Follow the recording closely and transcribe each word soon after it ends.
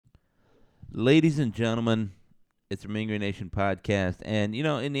Ladies and gentlemen, it's the Mingry Nation podcast. And,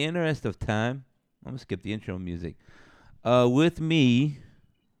 in the interest of time, I'm going to skip the intro music. With me,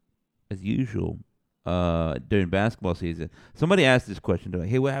 as usual, during basketball season, somebody asked this question. They're like,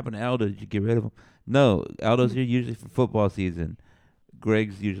 hey, what happened to Aldo? Did you get rid of him? No, Aldo's here usually for football season.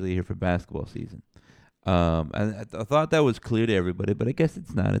 Greg's usually here for basketball season. I thought that was clear to everybody, but I guess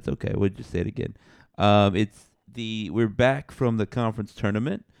it's not. It's okay. We'll just say it again. We're back from the conference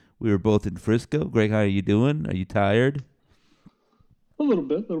tournament. We were both in Frisco. Greg, how are you doing? Are you tired? A little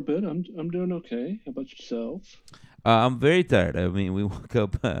bit, little bit. I'm doing okay. How about yourself? I'm very tired. I mean, we woke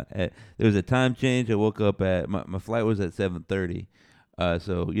up there was a time change. I woke up at my flight was at 7:30.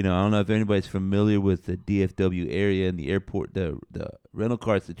 So I don't know if anybody's familiar with the DFW area and the airport, the rental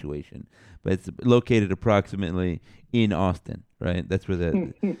car situation, but it's located approximately in Austin, right? That's where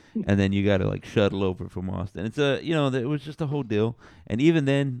and then you got to like shuttle over from Austin. It's it was just a whole deal. And even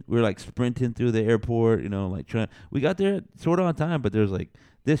then, we were like sprinting through the airport, like trying. We got there sort of on time, but there's like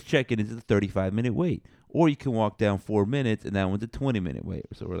this check-in is a 35-minute wait, or you can walk down 4 minutes, and that one's a 20-minute wait.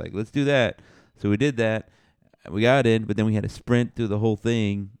 So we're like, let's do that. So we did that. We got in, but then we had to sprint through the whole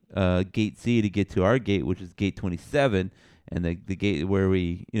thing, gate C to get to our gate, which is gate 27, and the gate where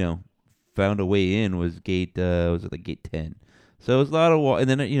we found a way in was was it like gate 10. So it was a lot of walk, and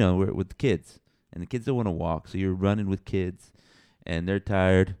then we're with the kids, and the kids don't want to walk, so you're running with kids, and they're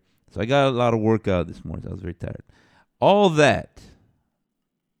tired. So I got a lot of workout this morning. So I was very tired. All that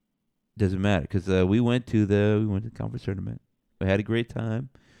doesn't matter because we went to the conference tournament. We had a great time.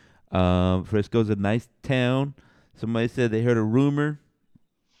 Frisco's a nice town. Somebody said they heard a rumor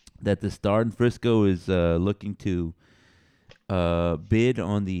that the Star in Frisco is looking to bid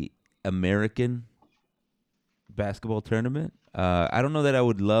on the American basketball tournament. I don't know that I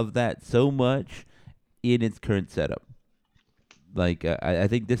would love that so much in its current setup. Like I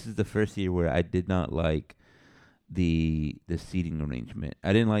think this is the first year where I did not like the seating arrangement.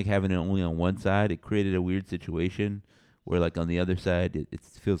 I didn't like having it only on one side. It created a weird situation where like on the other side it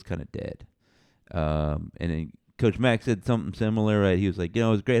feels kind of dead. And then Coach Mack said something similar. Right? He was like, it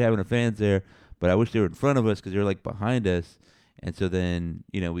was great having the fans there, but I wish they were in front of us because they're like behind us, and so then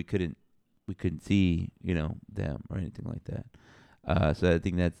we couldn't see them or anything like that. So I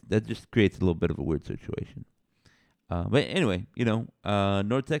think that just creates a little bit of a weird situation. But anyway,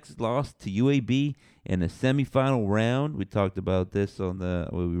 North Texas lost to UAB in the semifinal round. We talked about this we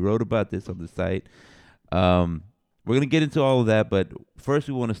wrote about this on the site. Um, we're gonna get into all of that, but first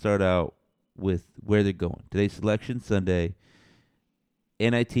we want to start out with where they're going. Today's selection Sunday.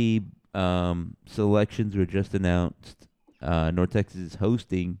 NIT selections were just announced. North Texas is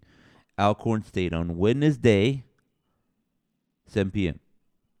hosting Alcorn State on Wednesday, 7 p.m.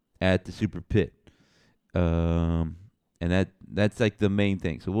 at the Super Pit. Um, and that's like the main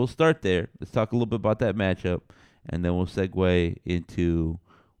thing. So we'll start there. Let's talk a little bit about that matchup, and then we'll segue into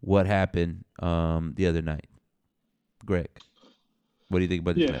what happened the other night. Greg, what do you think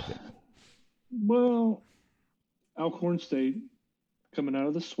about this Yeah. matchup? Well, Alcorn State coming out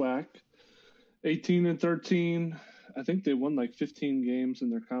of the SWAC, 18 and 13. I think they won like 15 games in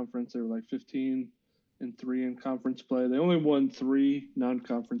their conference. They were like 15 and 3 in conference play. They only won 3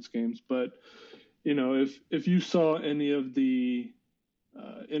 non-conference games, but if you saw any of the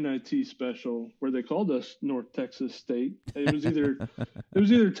NIT special where they called us North Texas State, it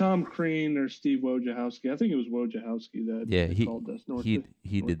was either Tom Crean or Steve Wojciechowski. I think it was Wojciechowski Yeah, that called us he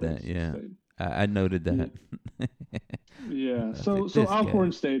North did that. Texas Yeah, State. I noted Yeah, that. yeah. I was like, So this Alcorn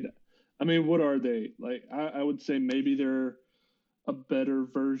guy. State. I mean, what are they like? I would say maybe they're a better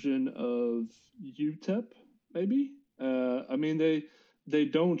version of UTEP. Maybe. I mean they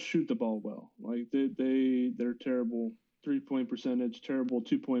don't shoot the ball well. Like they're terrible 3-point percentage, terrible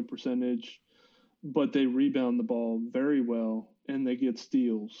 2-point percentage, but they rebound the ball very well and they get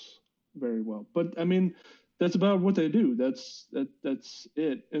steals very well. But I mean, that's about what they do. That's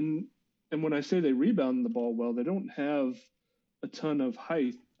it. And when I say they rebound the ball well, they don't have a ton of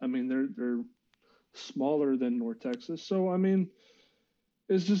height. I mean, they're smaller than North Texas. So I mean,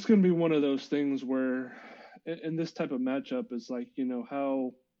 it's just going to be one of those things where in this type of matchup is like,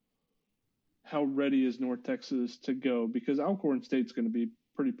 how ready is North Texas to go, because Alcorn State's going to be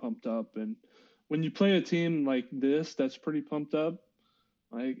pretty pumped up, and when you play a team like this that's pretty pumped up,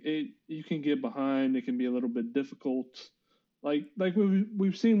 like you can get behind. It can be a little bit difficult, like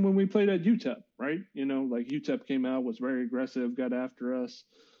we've seen when we played at UTEP, right? Like UTEP came out, was very aggressive, got after us.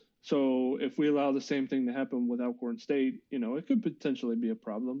 So if we allow the same thing to happen with Alcorn State, it could potentially be a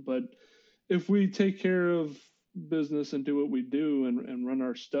problem. But if we take care of business and do what we do and run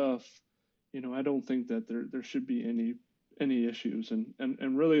our stuff, I don't think that there should be any issues.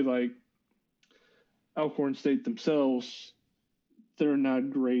 And really, like, Alcorn State themselves, they're not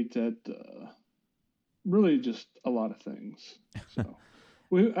great at really just a lot of things. So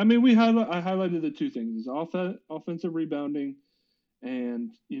I highlighted the two things: offensive rebounding,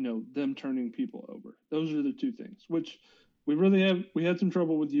 and them turning people over. Those are the two things. Which we had some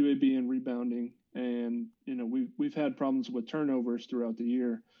trouble with UAB in rebounding, and we've had problems with turnovers throughout the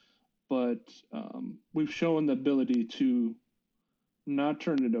year, but we've shown the ability to not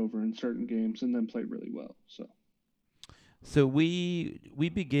turn it over in certain games and then play really well. So we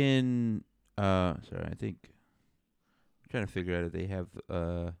begin. Sorry, I think I'm trying to figure out if they have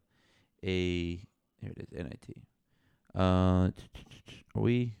a here it is NIT. Are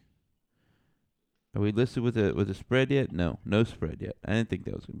we listed with a spread yet? No, no spread yet. I didn't think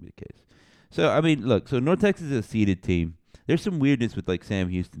that was going to be the case. So I mean, look. So North Texas is a seeded team. There's some weirdness with like Sam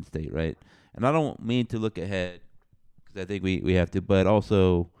Houston State, right? And I don't mean to look ahead because I think we have to, but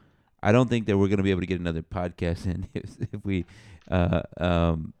also I don't think that we're going to be able to get another podcast in if we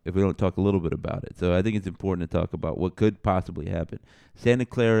don't talk a little bit about it. So I think it's important to talk about what could possibly happen. Santa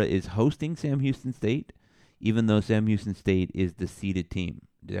Clara is hosting Sam Houston State, even though Sam Houston State is the seeded team.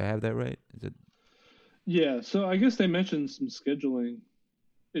 Did I have that right? Is it? Yeah, so I guess they mentioned some scheduling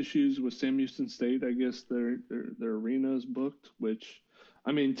issues with Sam Houston State. I guess their arena is booked, which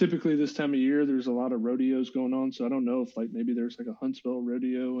I mean, typically this time of year there's a lot of rodeos going on, so I don't know if like maybe there's like a Huntsville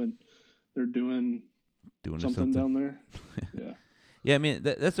rodeo and they're doing something down there. Yeah. Yeah, I mean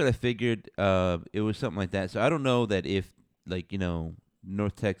that's what I figured. It was something like that. So I don't know that if like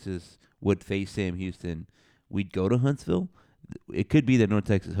North Texas would face Sam Houston, we'd go to Huntsville. It could be that North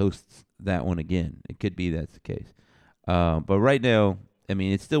Texas hosts that one again. It could be that's the case. But right now, I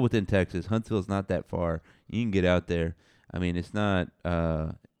mean, it's still within Texas. Huntsville's not that far. You can get out there. I mean, it's not.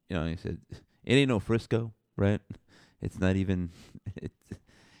 Like I said, it ain't no Frisco, right? It's not even. It's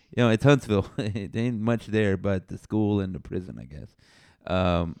it's Huntsville. It ain't much there, but the school and the prison, I guess.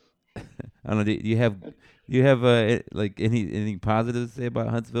 Um, I don't know. Do you have like anything positive to say about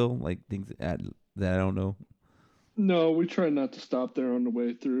Huntsville? Like things that I don't know. No, we try not to stop there on the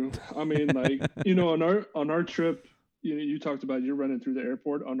way through. I mean, like on our trip, you talked about you're running through the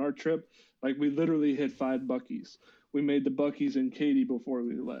airport. On our trip, like we literally hit 5 Buc-ee's. We made the Buc-ee's in Katy before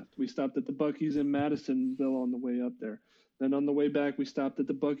we left. We stopped at the Buc-ee's in Madisonville on the way up there. Then on the way back, we stopped at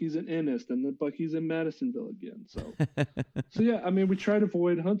the Buc-ee's in Ennis, then the Buc-ee's in Madisonville again. So yeah, I mean, we try to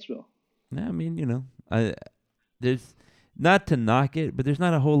avoid Huntsville. I mean, I there's not to knock it, but there's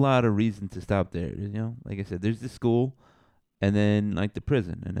not a whole lot of reason to stop there. Like I said, there's the school, and then like the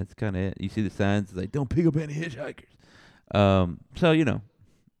prison, and that's kind of it. You see the signs like "Don't pick up any hitchhikers," so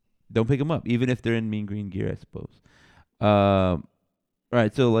don't pick them up, even if they're in mean green gear, I suppose.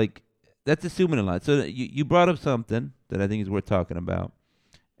 Right. So like that's assuming a lot. So you brought up something that I think is worth talking about,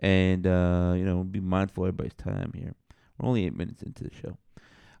 and be mindful of everybody's time here. We're only 8 minutes into the show.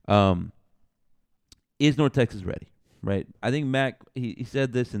 Is North Texas ready? Right. I think Mac he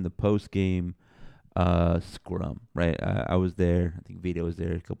said this in the post game scrum. Right. I was there. I think Vito was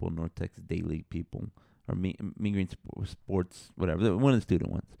there. A couple of North Texas Daily people or Mean Green Sports, whatever. One of the student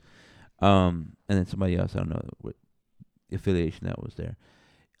ones. And then somebody else. I don't know what affiliation that was there.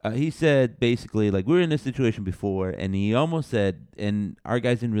 He said basically like we were in this situation before, and he almost said, and our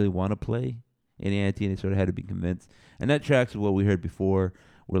guys didn't really want to play in the NIT, and they sort of had to be convinced. And that tracks with what we heard before.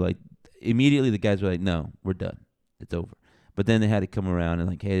 We're like immediately the guys were like, no, we're done. It's over. But then they had to come around and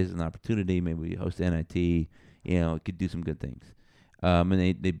like, hey, this is an opportunity. Maybe we host NIT. It could do some good things. And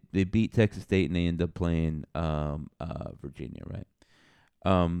they beat Texas State and they end up playing Virginia, right?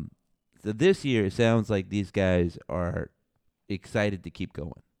 So this year it sounds like these guys are excited to keep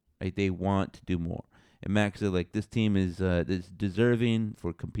going. Like they want to do more. And Max said like this team is deserving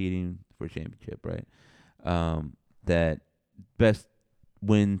for competing for a championship, right? That best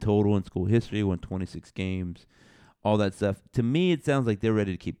win total in school history, won 26 games. All that stuff. To me, it sounds like they're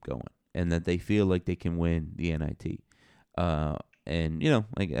ready to keep going and that they feel like they can win the NIT. And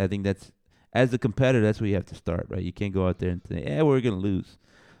like I think that's as a competitor, that's where you have to start, right? You can't go out there and say, "Yeah, we're gonna lose."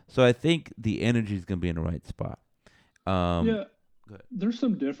 So I think the energy is gonna be in the right spot. Yeah, there's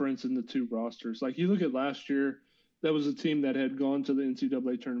some difference in the two rosters. Like you look at last year, that was a team that had gone to the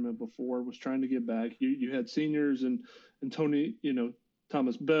NCAA tournament before, was trying to get back. You had seniors and Tony,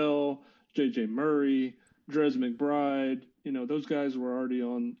 Thomas Bell, JJ Murray, Dres McBride. Those guys were already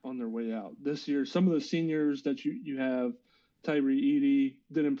on their way out. This year, some of the seniors that you have, Tyree Eady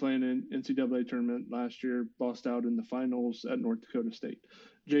didn't play in an NCAA tournament last year, lost out in the finals at North Dakota State.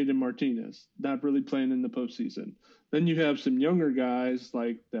 Jaden Martinez, not really playing in the postseason. Then you have some younger guys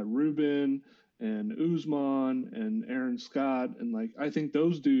like that Ruben and Uzman and Aaron Scott, and like I think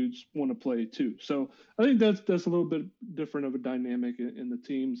those dudes want to play too. So I think that's a little bit different of a dynamic in the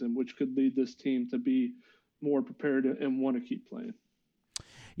teams, and which could lead this team to be more prepared and want to keep playing.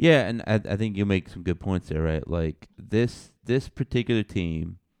 Yeah, and I think you make some good points there, right? Like this particular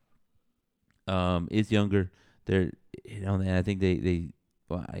team is younger. They're and I think they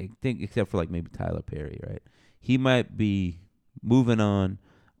well, I think except for like maybe Tyler Perry, right? He might be moving on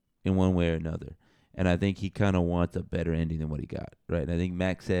in one way or another. And I think he kind of wants a better ending than what he got, right? And I think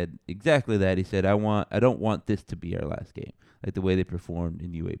Max said exactly that. He said, I don't want this to be our last game, like the way they performed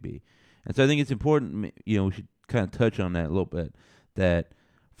in UAB." And so I think it's important, we should kind of touch on that a little bit, that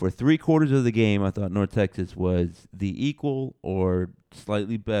for 3/4 of the game, I thought North Texas was the equal or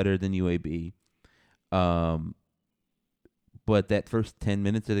slightly better than UAB. Um, but that first 10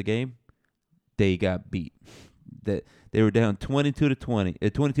 minutes of the game, they got beat. That they were down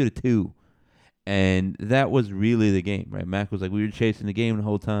 22-2, and that was really the game, right? Mac was like, we were chasing the game the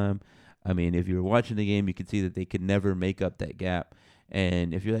whole time. I mean, if you were watching the game, you could see that they could never make up that gap.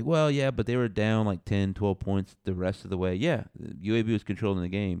 And if you're like, well, yeah, but they were down like 10, 12 points the rest of the way. Yeah, UAB was controlling the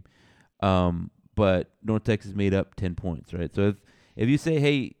game. But North Texas made up 10 points, right? So if you say,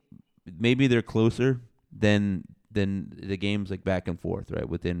 hey, maybe they're closer, then the game's like back and forth, right?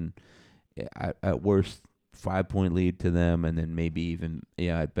 Within at worst 5 point lead to them, and then maybe even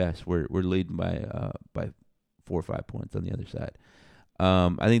at best we're leading by 4 or 5 points on the other side.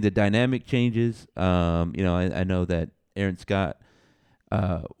 I think the dynamic changes. I know that Aaron Scott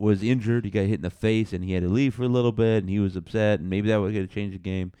was injured. He got hit in the face, and he had to leave for a little bit, and he was upset, and maybe that was going to change the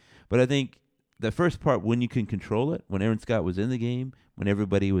game. But I think the first part, when you can control it, when Aaron Scott was in the game, when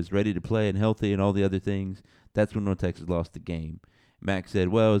everybody was ready to play and healthy and all the other things, that's when North Texas lost the game. Max said,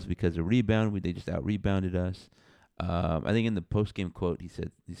 well, it was because of rebound. They just out-rebounded us. I think in the post-game quote, he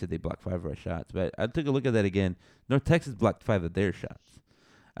said they blocked 5 of our shots. But I took a look at that again. North Texas blocked 5 of their shots.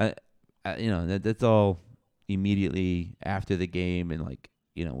 That's all immediately after the game and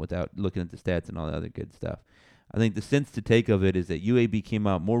without looking at the stats and all the other good stuff. I think the sense to take of it is that UAB came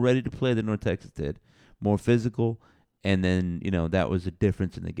out more ready to play than North Texas did, more physical, and then that was a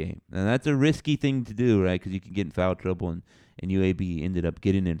difference in the game. And that's a risky thing to do, right? Because you can get in foul trouble, and UAB ended up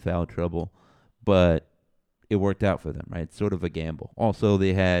getting in foul trouble, but it worked out for them, right? It's sort of a gamble. Also,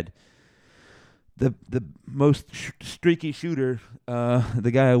 they had the most streaky shooter,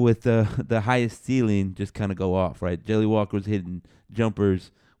 the guy with the highest ceiling, just kind of go off, right? Jelly Walker was hitting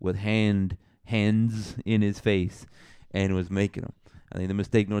jumpers with hands in his face and was making them. I think the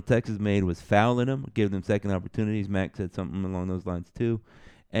mistake North Texas made was fouling him, giving them second opportunities. Max said something along those lines too.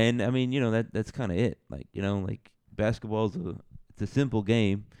 And I mean, that's kind of it. Like basketball's it's a simple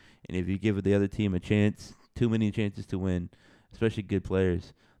game, and if you give the other team a chance, too many chances to win, especially good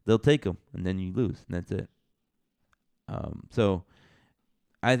players, they'll take them, and then you lose, and that's it. So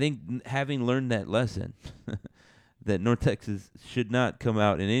I think having learned that lesson, that North Texas should not come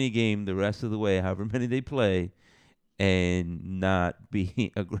out in any game the rest of the way, however many they play, and not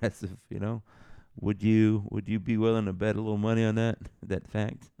be aggressive. Would you be willing to bet a little money on that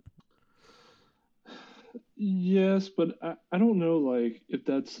fact? Yes, but I don't know like if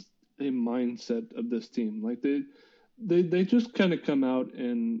that's a mindset of this team. Like they just kind of come out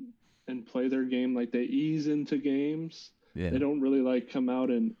and play their game. Like they ease into games. Yeah, They don't really like come out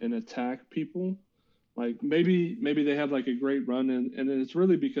and attack people. Like maybe they have like a great run and it's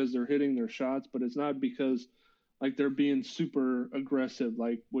really because they're hitting their shots, but it's not because like they're being super aggressive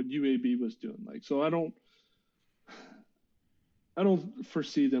like what UAB was doing. Like so I don't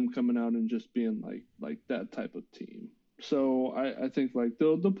foresee them coming out and just being like that type of team. So I think like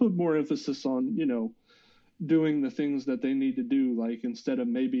they'll put more emphasis on doing the things that they need to do, like instead of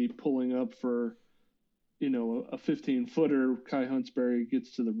maybe pulling up for a 15-footer, Kai Huntsberry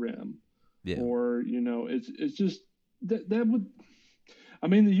gets to the rim, yeah, or it's just that would. I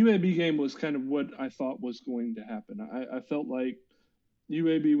mean, the UAB game was kind of what I thought was going to happen. I felt like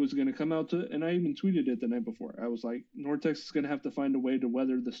UAB was going to come out to, and I even tweeted it the night before. I was like, North Texas is going to have to find a way to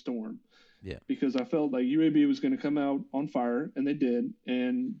weather the storm yeah, because I felt like UAB was going to come out on fire, and they did.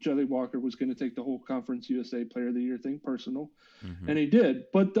 And Jelly Walker was going to take the whole Conference USA Player of the Year thing personal, mm-hmm. and he did.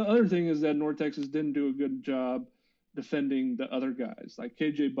 But the other thing is that North Texas didn't do a good job defending the other guys, like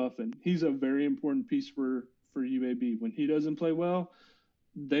KJ Buffin. He's a very important piece for UAB. When he doesn't play well,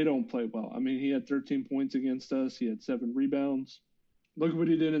 they don't play well. I mean, he had 13 points against us. He had 7 rebounds. Look what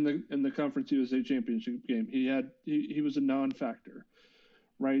he did in the Conference USA Championship game. He was a non-factor,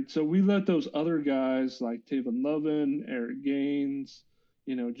 right? So we let those other guys like Taven Lovin, Eric Gaines,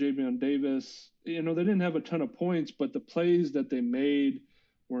 Javion Davis, they didn't have a ton of points, but the plays that they made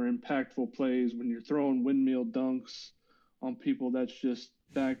were impactful plays. When you're throwing windmill dunks on people, that's just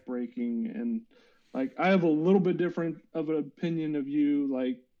backbreaking. And like, I have a little bit different of an opinion of you.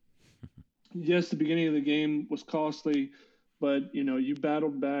 Like, yes, the beginning of the game was costly, but you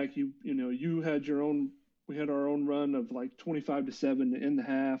battled back. You had your own. We had our own run of like 25-7 in the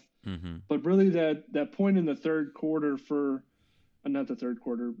half, Mm-hmm. but really that point in the third quarter for not the third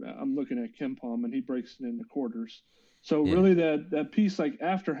quarter. I'm looking at Ken Palm, and he breaks it into quarters. So Yeah. really, that piece like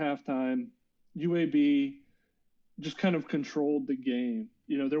after halftime, UAB just kind of controlled the game.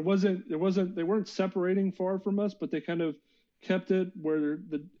 They weren't separating far from us, but they kind of kept it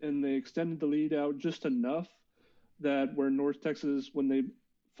and they extended the lead out just enough that where North Texas, when they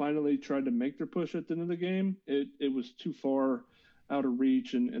finally tried to make their push at the end of the game, it was too far out of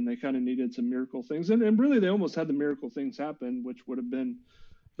reach, and they kind of needed some miracle things. And really, they almost had the miracle things happen, which would have been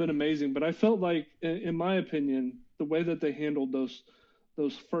amazing. But I felt like, in my opinion, the way that they handled those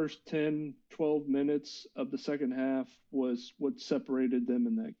first 10, 12 minutes of the second half was what separated them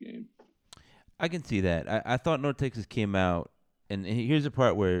in that game. I can see that. I thought North Texas came out, and here's the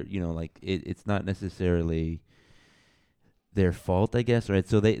part where like it's not necessarily their fault, I guess, right?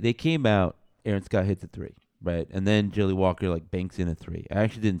 So they came out. Aaron Scott hits a three, right, and then Jelly Walker like banks in a three. I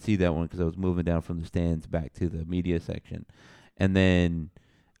actually didn't see that one because I was moving down from the stands back to the media section, and then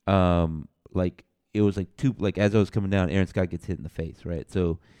like it was like two, like as I was coming down, Aaron Scott gets hit in the face, right?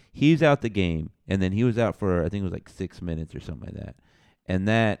 So he's out the game, and then he was out for I think it was like 6 minutes or something like that, and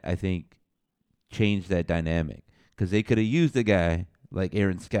that I think changed that dynamic because they could have used a guy like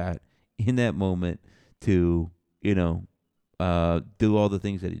Aaron Scott in that moment to do all the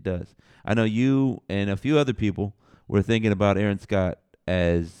things that he does. I know you and a few other people were thinking about Aaron Scott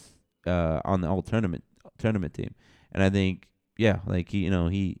as on the all tournament team, and I think like he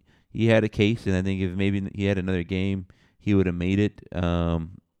had a case, and I think if maybe he had another game, he would have made it.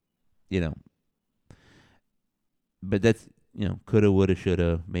 But that's coulda, woulda,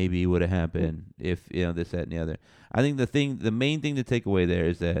 shoulda, maybe would have happened if this, that, and the other. I think the main thing to take away there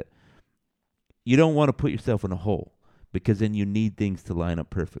is that you don't want to put yourself in a hole because then you need things to line up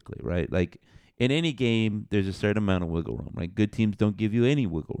perfectly, right? Like in any game, there's a certain amount of wiggle room. Right? Good teams don't give you any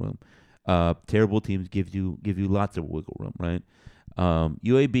wiggle room. Terrible teams give you lots of wiggle room, right?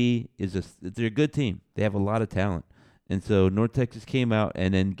 UAB they're a good team. They have a lot of talent, and so North Texas came out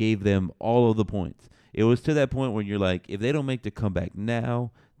and then gave them all of the points. It was to that point where you're like, if they don't make the comeback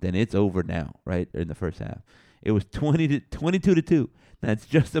now, then it's over now, right? In the first half, it was 22-2. That's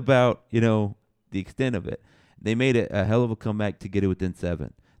just about the extent of it. They made a hell of a comeback to get it within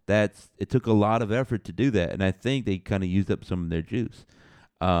 7. It took a lot of effort to do that, and I think they kind of used up some of their juice.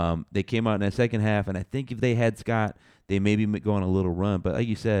 They came out in the second half, and I think if they had Scott, they maybe go on a little run. But like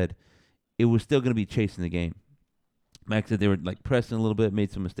you said, it was still going to be chasing the game. Max said they were like pressing a little bit,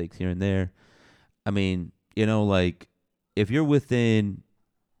 made some mistakes here and there. I mean, like if you're within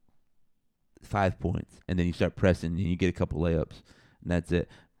 5 points and then you start pressing and you get a couple layups and that's it,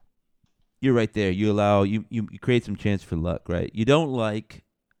 you're right there. You create some chance for luck, right? You don't like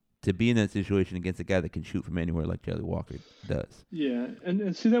to be in that situation against a guy that can shoot from anywhere like Jelly Walker does. Yeah,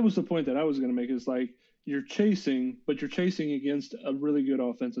 and see, that was the point that I was going to make is like you're chasing, but you're chasing against a really good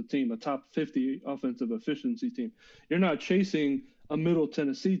offensive team, a top 50 offensive efficiency team. You're not chasing a Middle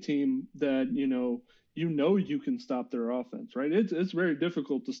Tennessee team that you can stop their offense, right? It's very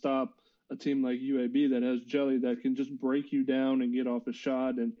difficult to stop a team like UAB that has Jelly that can just break you down and get off a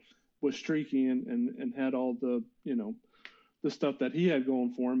shot and was streaky and had all the the stuff that he had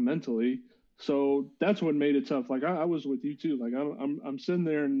going for him mentally. So that's what made it tough. Like I was with you too. Like I'm sitting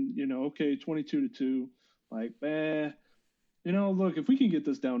there and okay, 22-2, like look, if we can get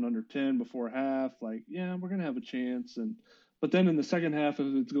this down under 10 before half, like we're gonna have a chance. But then in the second half,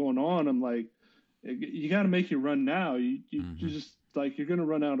 as it's going on, I'm like, you got to make your run now. You just like you're gonna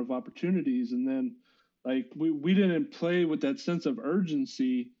run out of opportunities, and then like we didn't play with that sense of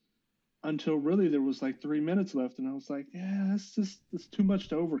urgency until really there was like 3 minutes left, and I was like, that's too much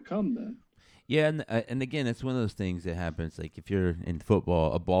to overcome then. Yeah, and again, it's one of those things that happens. Like if you're in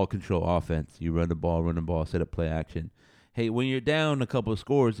football, a ball control offense, you run the ball, set up play action. Hey, when you're down a couple of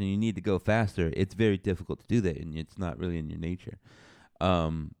scores and you need to go faster, it's very difficult to do that, and it's not really in your nature.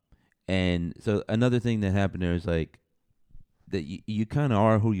 And so another thing that happened there is like that you kind of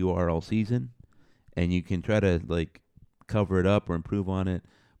are who you are all season, and you can try to like cover it up or improve on it,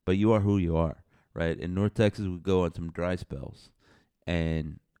 but you are who you are, right? And North Texas would go on some dry spells,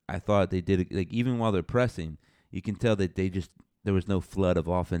 and I thought they did it, like even while they're pressing, you can tell that there was no flood of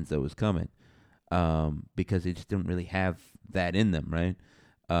offense that was coming, because they just didn't really have that in them, right?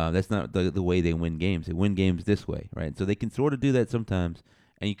 That's not the way they win games. They win games this way, right? So they can sort of do that sometimes,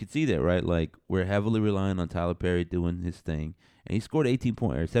 And you could see that, right? Like, we're heavily relying on Tyler Perry doing his thing, and he scored 18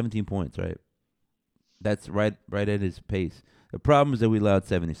 points or 17 points, right? That's right at his pace. The problem is that we allowed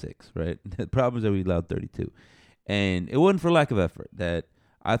 76, right? The problem is that we allowed 32. And it wasn't for lack of effort. That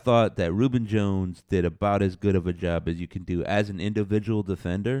I thought that Reuben Jones did about as good of a job as you can do as an individual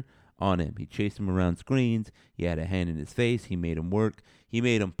defender on him. He chased him around screens. He had a hand in his face. He made him work. He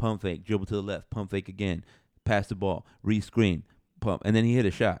made him pump fake, dribble to the left, pump fake again, pass the ball, re-screen, pump, and then he hit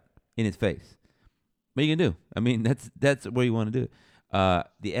a shot in his face. What are you gonna do? I mean, that's where you want to do it.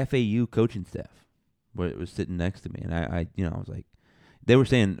 The FAU coaching staff, where it was sitting next to me, and I was like, they were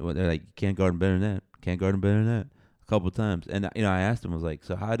saying, well, they're like, you can't guard him better than that. Can't guard him better than that. A couple of times, and I asked them, I was like,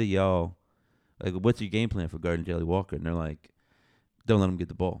 so how do y'all, like, what's your game plan for guarding Jelly Walker? And they're like, don't let him get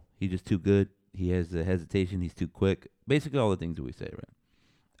the ball. He's just too good. He has the hesitation. He's too quick. Basically, all the things that we say,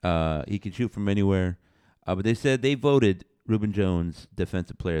 right? He can shoot from anywhere. But they said they voted Reuben Jones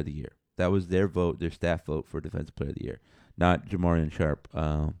Defensive Player of the Year. That was their vote, their staff vote for Defensive Player of the Year, not Jamarian Sharp.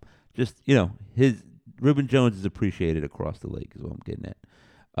 His Reuben Jones is appreciated across the league, is what I'm getting at.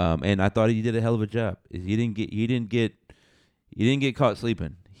 And I thought he did a hell of a job. He didn't get caught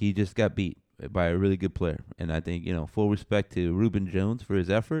sleeping. He just got beat by a really good player. And I think, full respect to Reuben Jones for his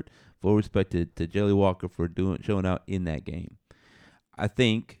effort, full respect to Jelly Walker for showing out in that game. I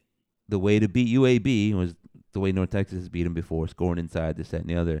think the way to beat UAB was the way North Texas has beat him before, scoring inside, this, that, and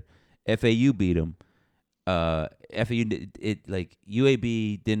the other. FAU beat him. UAB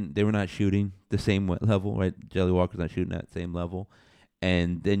didn't. They were not shooting the same level, right? Jelly Walker's not shooting at the same level,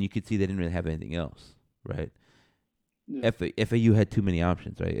 and then you could see they didn't really have anything else, right? Yeah. FAU had too many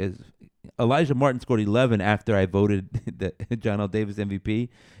options, right? Elijah Martin scored 11 after I voted John L. Davis MVP.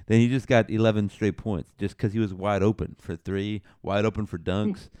 Then he just got 11 straight points just because he was wide open for three, wide open for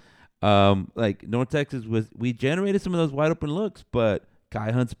dunks. North Texas we generated some of those wide open looks, but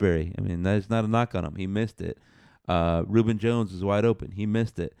Kai Huntsberry, I mean, that's not a knock on him. He missed it. Reuben Jones was wide open. He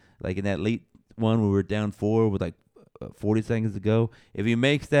missed it. Like in that late one, we were down 4 with 40 seconds to go. If he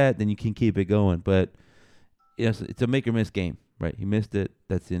makes that, then you can keep it going. But it's a make or miss game, right? He missed it.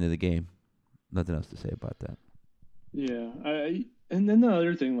 That's the end of the game. Nothing else to say about that. Yeah, and then the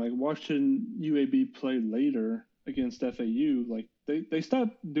other thing, like watching UAB play later against FAU, like they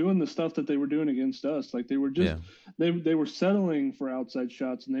stopped doing the stuff that they were doing against us. Like they were just they were settling for outside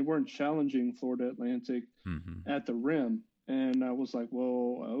shots, and they weren't challenging Florida Atlantic at the rim. And I was like,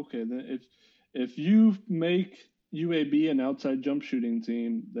 well, okay, then if you make UAB an outside jump shooting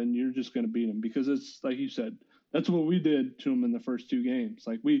team, then you're just going to beat them, because it's like you said, that's what we did to them in the first 2 games.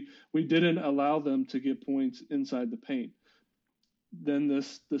 Like we didn't allow them to get points inside the paint. Then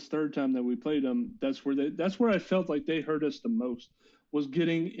this third time that we played them, that's where I felt like they hurt us the most, was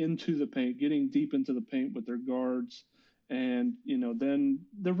getting into the paint, getting deep into the paint with their guards. And then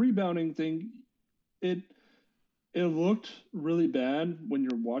the rebounding thing, it looked really bad when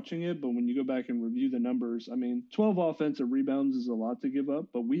you're watching it, but when you go back and review the numbers, I mean, 12 offensive rebounds is a lot to give up,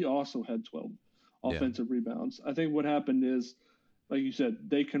 but we also had 12 offensive rebounds. I think what happened is, like you said,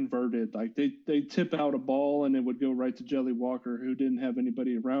 they converted. Like they tip out a ball and it would go right to Jelly Walker, who didn't have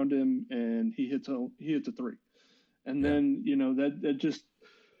anybody around him, and he hits a 3. And then that just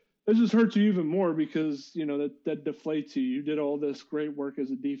hurts you even more, because that deflates you. You did all this great work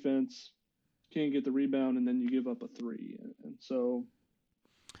as a defense, can't get the rebound, and then you give up a 3. And so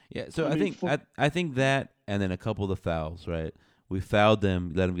so I think that, and then a couple of the fouls, right? We fouled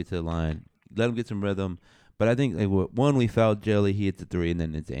them, let them get to the line, let them get some rhythm. But I think one, we fouled Jelly, he hits a 3, and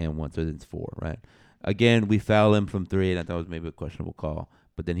then it's and 1, so then it's 4, right? Again, we foul him from 3, and I thought it was maybe a questionable call,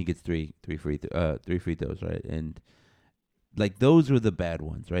 but then he gets three free throws, right? And like those were the bad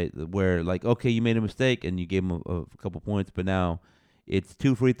ones, right? Where like, okay, you made a mistake and you gave him a couple points, but now it's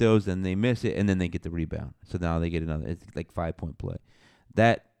 2 free throws and they miss it, and then they get the rebound, so now they get another. It's like 5-point play,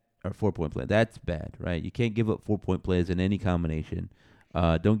 or 4-point play. That's bad, right? You can't give up 4-point plays in any combination.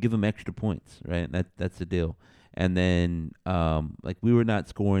 Don't give them extra points, right? That's the deal. And then, we were not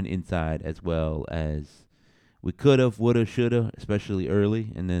scoring inside as well as we could have, would have, should have, especially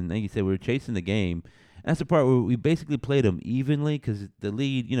early. And then, like you said, we were chasing the game. And that's the part where we basically played them evenly, because the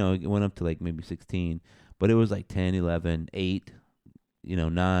lead, it went up to like maybe 16, but it was like 10, 11, 8,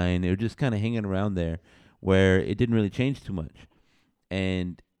 9. They were just kind of hanging around there, where it didn't really change too much.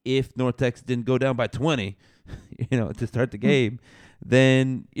 And if North Texas didn't go down by 20, to start the game,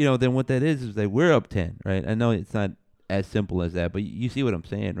 then what that is that we're up 10, right? I know it's not as simple as that, but you see what I'm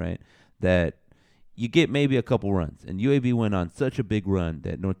saying, right? That you get maybe a couple runs, and UAB went on such a big run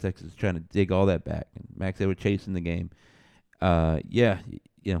that North Texas is trying to dig all that back. And Max, they were chasing the game.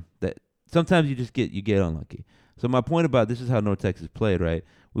 That sometimes you get unlucky. So my point about this is how North Texas played, right?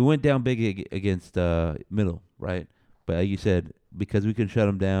 We went down big against Middle, right? But like you said, because we couldn't shut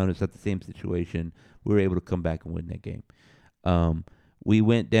them down, it's not the same situation. We were able to come back and win that game. Um, we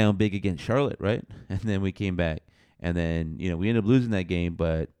went down big against Charlotte, right? And then we came back, and then we ended up losing that game,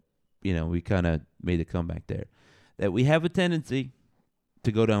 but we kind of made a comeback there. That we have a tendency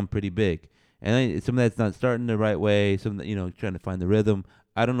to go down pretty big, and some of that's not starting the right way. Some that trying to find the rhythm.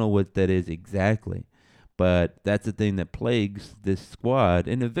 I don't know what that is exactly, but that's the thing that plagues this squad,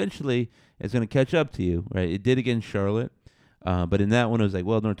 and eventually it's going to catch up to you, right? It did against Charlotte, but in that one it was like,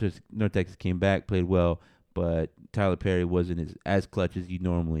 well, North Texas came back, played well, but Tyler Perry wasn't as clutch as he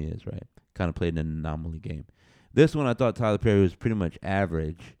normally is, right? Kind of played an anomaly game. This one I thought Tyler Perry was pretty much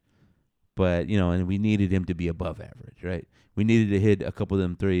average, but and we needed him to be above average, right? We needed to hit a couple of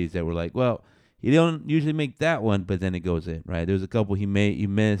them threes that were like, well, he don't usually make that one, but then it goes in, right? There was a couple he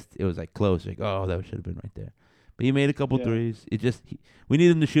missed. It was like close, like, oh, that should have been right there. But he made a couple threes. We need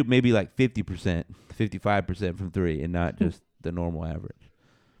him to shoot maybe like 50%, 55% from three, and not just the normal average.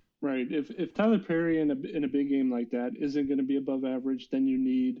 Right. If Tyler Perry in a big game like that isn't going to be above average, then you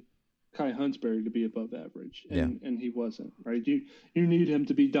need Kai Huntsberry to be above average, and he wasn't. Right. You need him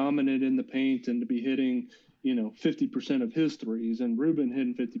to be dominant in the paint and to be hitting 50% of his threes, and Ruben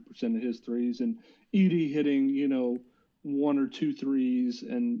hitting 50% of his threes, and Edey hitting one or two threes,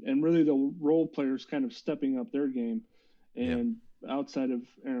 and really the role players kind of stepping up their game, and outside of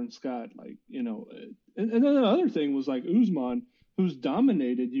Aaron Scott, and then the other thing was like Usman, who's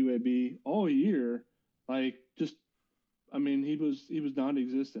dominated UAB all year, he was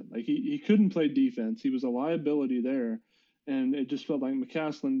non-existent. Like he couldn't play defense. He was a liability there. And it just felt like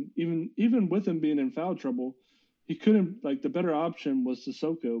McCaslin, even with him being in foul trouble, he couldn't, the better option was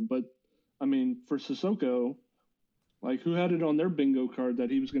Sissoko. But, for Sissoko, who had it on their bingo card that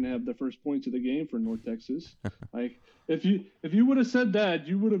he was going to have the first points of the game for North Texas? If you would have said that,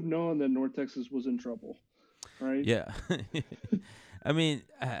 you would have known that North Texas was in trouble, right? Yeah. I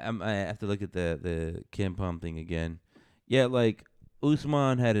have to look at the KenPom thing again. Yeah,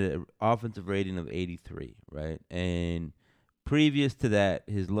 Usman had an offensive rating of 83, right? And previous to that,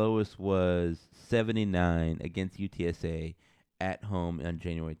 his lowest was 79 against UTSA at home on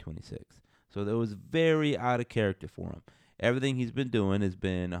January 26th. So that was very out of character for him. Everything he's been doing has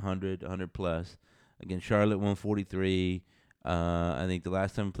been 100 plus. Against Charlotte, 143. I think the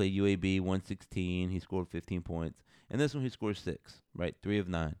last time he played UAB, 116. He scored 15 points. And this one he scored 6, right? 3 of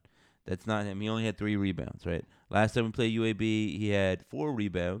 9. That's not him. He only had 3 rebounds, right? Last time we played UAB, he had 8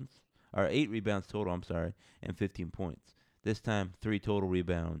 rebounds total, and 15 points. This time, 3 total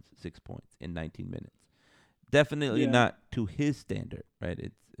rebounds, 6 points in 19 minutes. Definitely not to his standard,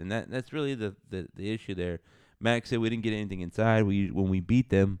 right? That's really the issue there. Max said we didn't get anything inside. When we beat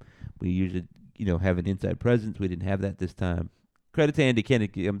them, we usually have an inside presence. We didn't have that this time. Credit to Andy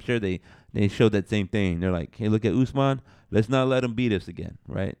Kennedy. I'm sure they showed that same thing. They're like, hey, look at Usman. Let's not let him beat us again,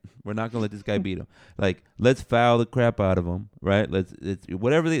 right? We're not gonna let this guy beat him. Let's foul the crap out of him, right? It's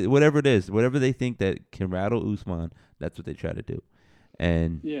whatever it is, whatever they think that can rattle Usman. That's what they try to do.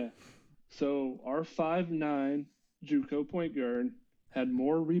 And so our 5'9" JUCO point guard had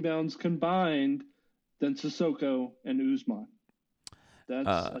more rebounds combined than Sissoko and Usman. That's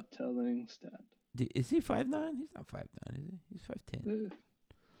a telling stat. Is he 5'9"? He's not 5'9", is he? He's 5'10".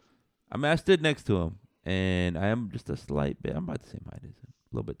 I stood next to him, and I am just a slight bit. I'm about the same height as him,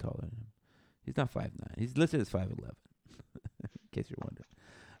 a little bit taller than him. He's not 5'9". He's listed as 5'11", in case you're wondering.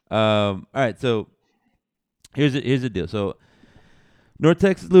 All right, so here's the deal. So North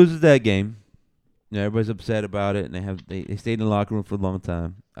Texas loses that game. Everybody's upset about it, and they stayed in the locker room for a long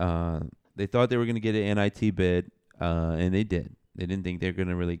time. They thought they were going to get an NIT bid, and they did. They didn't think they were going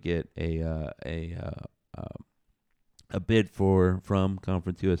to really get a bid from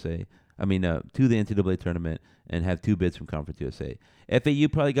Conference USA. To the NCAA tournament and have 2 bids from Conference USA. FAU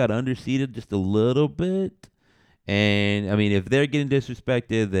probably got underseeded just a little bit, and if they're getting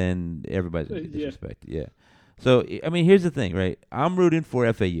disrespected, then everybody's going to get disrespected. Yeah. So here's the thing, right? I'm rooting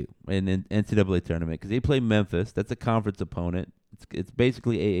for FAU in the NCAA tournament because they play Memphis. That's a conference opponent. It's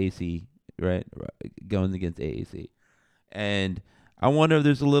basically AAC, right? Going against AAC. And I wonder if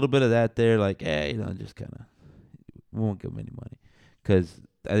there's a little bit of that there, just kind of, we won't give them any money. Because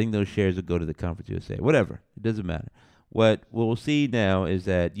I think those shares will go to the Conference USA. Whatever. It doesn't matter. What we'll see now is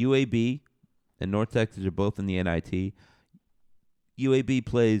that UAB and North Texas are both in the NIT. UAB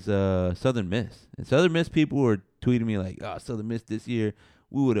plays Southern Miss. And Southern Miss people were tweeting me like, oh, Southern Miss this year,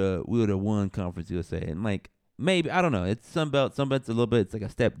 we would have won Conference USA. And maybe, I don't know. It's Sunbelt. Sunbelt's a little bit, it's like a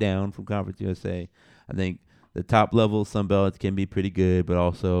step down from Conference USA. I think the top level Sunbelts can be pretty good, but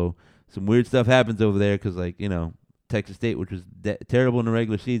also some weird stuff happens over there because, like, Texas State, which was terrible in the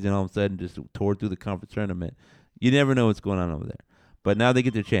regular season, all of a sudden just tore through the conference tournament. You never know what's going on over there. But now they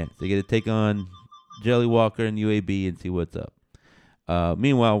get their chance. They get to take on Jelly Walker and UAB and see what's up.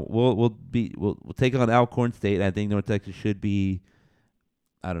 Meanwhile, we'll take on Alcorn State. I think North Texas should be,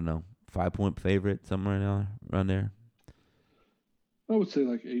 I don't know, 5-point favorite, somewhere around there. I would say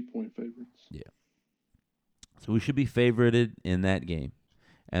like 8-point favorites. Yeah. So we should be favorited in that game.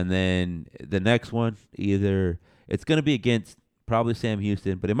 And then the next one, either it's going to be against probably Sam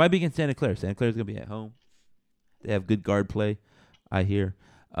Houston, but it might be against Santa Clara. Santa Clara's going to be at home. They have good guard play, I hear.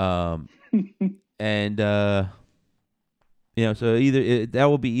 And so that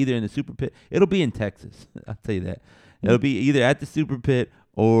will be either in the Super Pit. It'll be in Texas. I'll tell you that. It'll be either at the Super Pit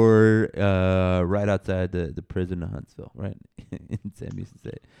or right outside the prison of Huntsville, right in Sam Houston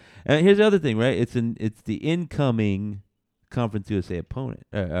State. And here's the other thing, right? It's the incoming Conference USA opponent,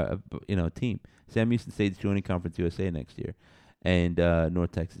 team. Sam Houston State's joining Conference USA next year, and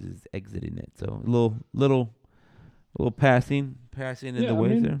North Texas is exiting it. So a little passing in the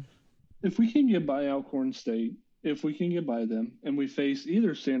ways there. If we can get by Alcorn State, if we can get by them, and we face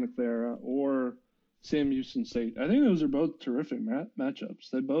either Santa Clara or Sam Houston State, I think those are both terrific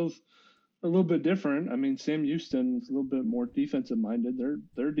matchups. They both are a little bit different. I mean, Sam Houston is a little bit more defensive minded.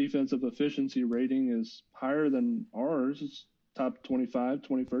 Their defensive efficiency rating is higher than ours. It's top 25,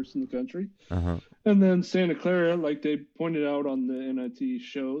 21st in the country. Uh-huh. And then Santa Clara, like they pointed out on the NIT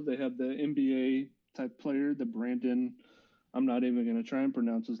show, they have the NBA type player, the Brandon. I'm not even going to try and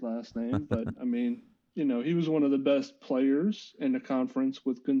pronounce his last name, but I mean, he was one of the best players in the conference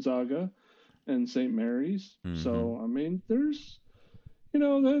with Gonzaga and St. Mary's. Mm-hmm. So, I mean, there's,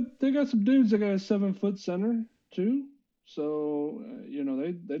 they got some dudes that got a 7-foot center too. So,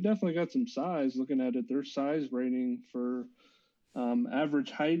 they definitely got some size. Looking at it, their size rating for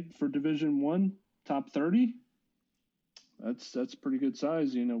average height for Division I, top 30. That's pretty good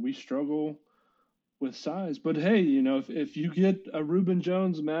size. We struggle with size, but hey, if you get a Reuben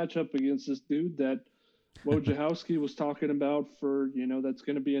Jones matchup against this dude that Wojciechowski was talking about for, that's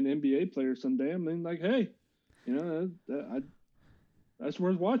going to be an NBA player someday, I mean, like, hey, that's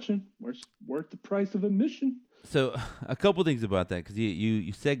worth watching. Worth the price of admission. So a couple things about that, because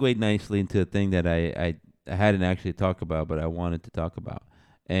you segued nicely into a thing that I hadn't actually talked about, but I wanted to talk about.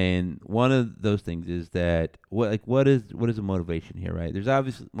 And one of those things is that what is the motivation here, right? There's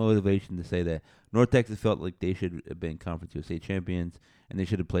obviously motivation to say that North Texas felt like they should have been Conference USA champions and they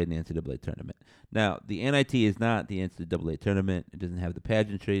should have played in the NCAA tournament. Now, the NIT is not the NCAA tournament. It doesn't have the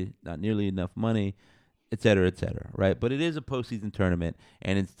pageantry, not nearly enough money, et cetera, right? But it is a postseason tournament,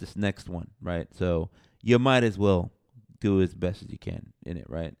 and it's this next one, right? So you might as well do as best as you can in it,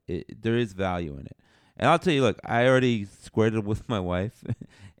 right? There is value in it. And I'll tell you, look, I already squared it with my wife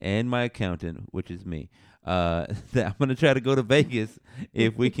and my accountant, which is me, that I'm going to try to go to Vegas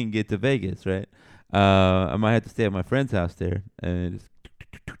if we can get to Vegas, right? I might have to stay at my friend's house there and just,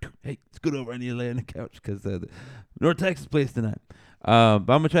 hey, scoot over. I need to lay on the couch because North Texas plays tonight. But I'm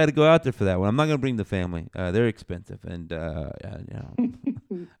going to try to go out there for that one. I'm not going to bring the family. They're expensive, and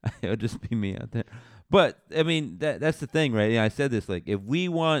it'll just be me out there. But, I mean, that's the thing, right? I said this, like, if we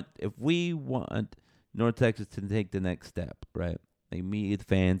want North Texas to take the next step, right? Like me, the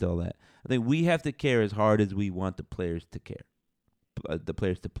fans, all that. I think we have to care as hard as we want the players to care, the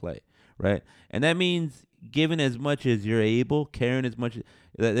players to play, right? And that means giving as much as you're able, caring as much.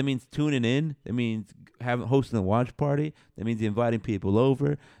 That means tuning in. That means hosting a watch party. That means inviting people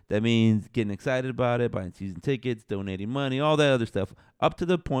over. That means getting excited about it, buying season tickets, donating money, all that other stuff, up to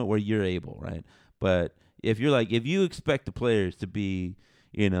the point where you're able, right? But if you expect the players to be,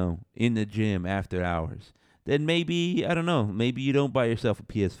 in the gym after hours, then maybe, I don't know, maybe you don't buy yourself a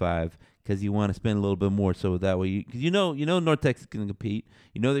PS5 because you want to spend a little bit more, so that way because North Texas can compete.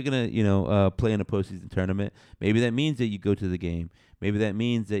 They're gonna play in a postseason tournament. Maybe that means that you go to the game. Maybe that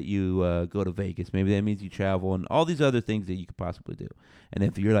means that you go to Vegas. Maybe that means you travel and all these other things that you could possibly do. And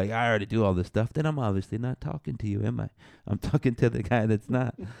if you're like, I already do all this stuff, then I'm obviously not talking to you, am I? I'm talking to the guy that's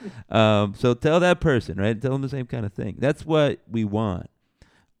not. So tell that person, right? Tell them the same kind of thing. That's what we want.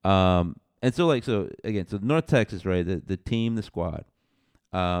 And so North Texas, right? The team, the squad.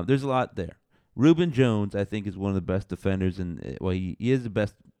 There's a lot there. Reuben Jones, I think, is one of the best defenders, he is the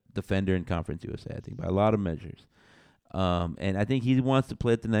best defender in Conference USA, I think, by a lot of measures. And I think he wants to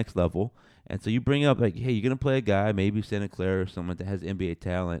play at the next level. And so you bring up, like, hey, you're going to play a guy, maybe Santa Clara or someone that has NBA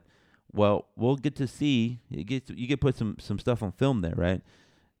talent. Well, we'll get to see. You get to put some stuff on film there, right?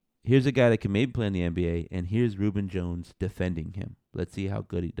 here's a guy that can maybe play in the NBA, and here's Reuben Jones defending him. Let's see how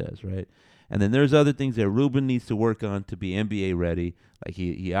good he does, right? And then there's other things that Reuben needs to work on to be NBA ready. Like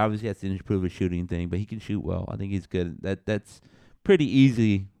he obviously has to improve his shooting thing, but he can shoot well. I think he's good. That's pretty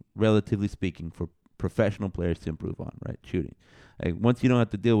easy, relatively speaking, for professional players to improve on, right? Shooting. Like once you don't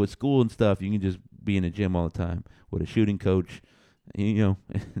have to deal with school and stuff, you can just be in a gym all the time with a shooting coach.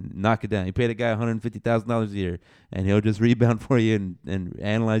 Knock it down. You pay the guy $150,000 a year, and he'll just rebound for you and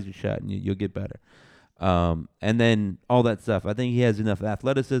analyze your shot, and you'll get better. And then all that stuff. I think he has enough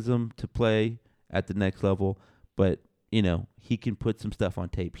athleticism to play at the next level, but he can put some stuff on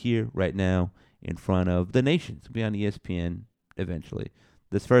tape here right now in front of the nation. It's gonna be on ESPN eventually.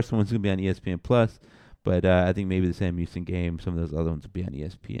 This first one's gonna be on ESPN Plus, but I think maybe the Sam Houston game, some of those other ones will be on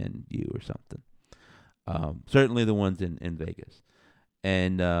ESPNU or something. Certainly the ones in Vegas.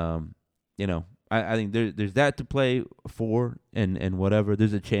 And I think there's that to play for, and whatever.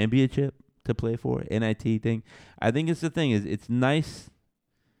 There's a championship to play for, NIT thing. I think it's the thing is it's nice.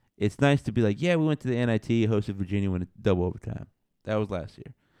 It's nice to be like, yeah, we went to the NIT, hosted Virginia, went double overtime. That was last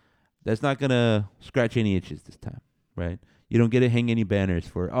year. That's not gonna scratch any itches this time, right? You don't get to hang any banners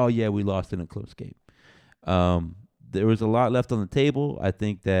for, oh yeah, we lost in a close game. There was a lot left on the table. I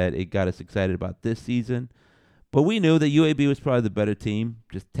think that it got us excited about this season. But we knew that UAB was probably the better team,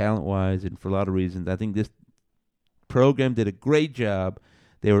 just talent-wise and for a lot of reasons. I think this program did a great job.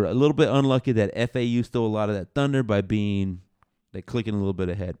 They were a little bit unlucky that FAU stole a lot of that thunder by being clicking a little bit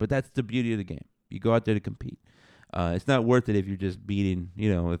ahead. But that's the beauty of the game. You go out there to compete. It's not worth it if you're just beating,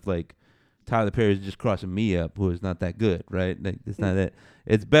 if Tyler Perry is just crossing me up, who is not that good, right? It's not that.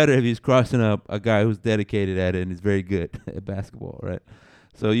 It's better if he's crossing up a guy who's dedicated at it and is very good at basketball, right?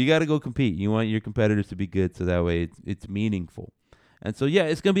 So you got to go compete. You want your competitors to be good, so that way it's meaningful. And so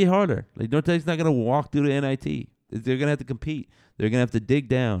it's gonna be harder. North Texas not gonna walk through the NIT. They're gonna have to compete. They're gonna have to dig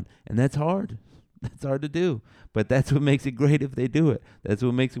down, and that's hard. That's hard to do. But that's what makes it great if they do it. That's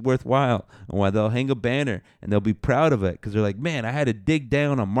what makes it worthwhile, and why they'll hang a banner and they'll be proud of it because they're like, man, I had to dig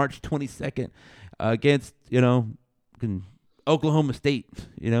down on March 22nd against Oklahoma State.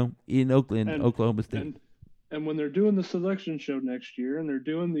 In Oakland, Oklahoma State. And when they're doing the selection show next year and they're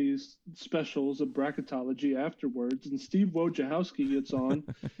doing these specials of bracketology afterwards, and Steve Wojciechowski gets on,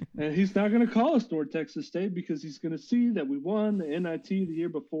 and he's not going to call us North Texas State because he's going to see that we won the NIT the year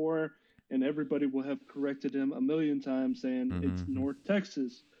before, and everybody will have corrected him a million times saying it's North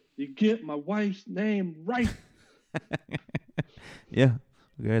Texas. You get my wife's name right. Yeah.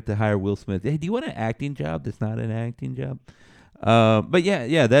 We're going to have to hire Will Smith. Hey, do you want an acting job that's not an acting job? But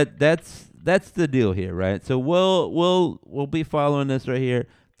that's the deal here, right? So we'll be following this right here.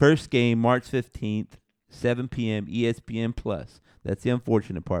 First game, March 15th, 7 p.m. ESPN Plus. That's the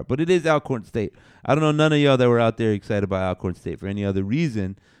unfortunate part, but it is Alcorn State. I don't know none of y'all that were out there excited about Alcorn State for any other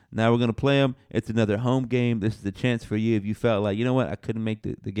reason. Now we're gonna play them. It's another home game. This is the chance for you if you felt like, you know what, I couldn't make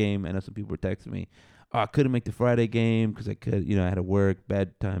the game. I know some people were texting me, I couldn't make the Friday game because I had to work,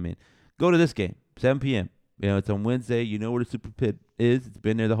 bad timing. Go to this game, 7 p.m. It's on Wednesday. You know where the Super Pit is. It's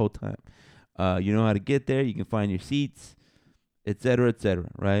been there the whole time. You know how to get there. You can find your seats, et cetera,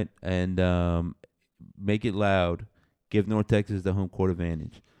 right? And make it loud. Give North Texas the home court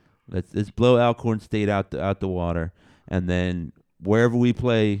advantage. Let's blow Alcorn State out the water. And then wherever we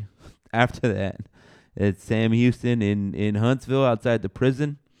play after that, it's Sam Houston in Huntsville outside the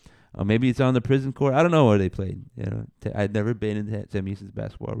prison. Maybe it's on the prison court. I don't know where they played. I'd never been in Sam Houston's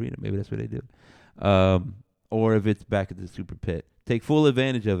basketball arena. Maybe that's where they do. Or if it's back at the Super Pit. Take full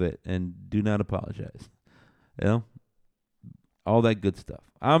advantage of it and do not apologize. All that good stuff.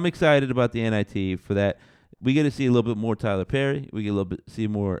 I'm excited about the NIT for that. We get to see a little bit more Tyler Perry. We get a little bit see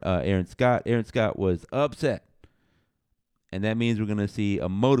more Aaron Scott. Aaron Scott was upset, and that means we're going to see a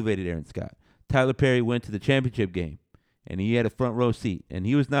motivated Aaron Scott. Tyler Perry went to the championship game, and he had a front row seat, and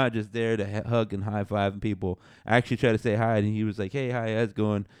he was not just there to hug and high five people. I actually tried to say hi, and he was like, "Hey, hi, how's it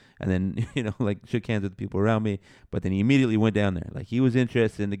going?" And then shook hands with the people around me. But then he immediately went down there, like he was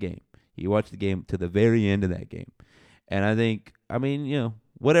interested in the game. He watched the game to the very end of that game, and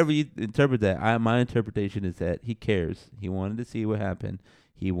whatever you interpret that, my interpretation is that he cares. He wanted to see what happened.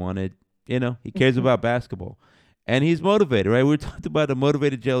 He wanted, he cares about basketball. And he's motivated, right? We talked about a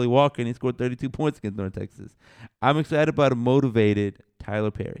motivated Jelly Walker, and he scored 32 points against North Texas. I'm excited about a motivated Tyler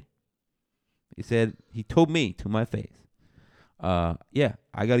Perry. He told me to my face, I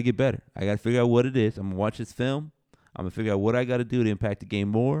got to get better. I got to figure out what it is. I'm going to watch this film. I'm going to figure out what I got to do to impact the game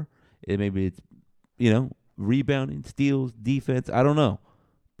more. Maybe it's, rebounding, steals, defense. I don't know.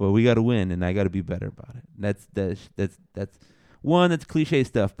 But we got to win, and I got to be better about it. That's one, that's cliche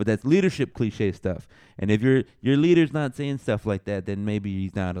stuff, but that's leadership cliche stuff. And if your leader's not saying stuff like that, then maybe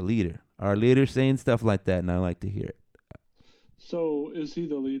he's not a leader. Our leader's saying stuff like that, and I like to hear it. So is he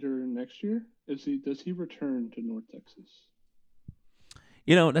the leader next year? Is he? Does he return to North Texas?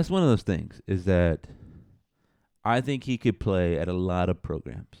 That's one of those things. Is that I think he could play at a lot of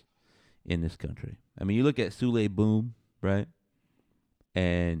programs in this country. I mean, you look at Sule Boom, right?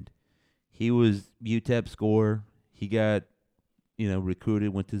 And he was UTEP scorer. He got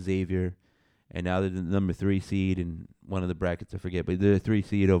recruited, went to Xavier, and now they're the number 3 seed in one of the brackets. I forget, but they're a 3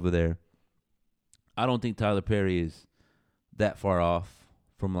 seed over there. I don't think Tyler Perry is that far off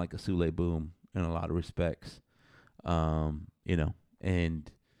from like a Sule Boom in a lot of respects. And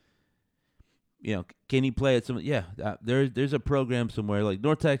can he play at some? Yeah, there's a program somewhere like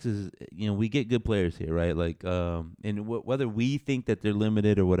North Texas. We get good players here, right? Like, and whether we think that they're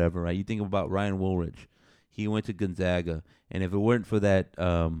limited or whatever, right? You think about Ryan Woolridge. He went to Gonzaga, and if it weren't for that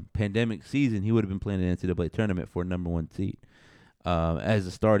pandemic season, he would have been playing an NCAA tournament for a #1 seed as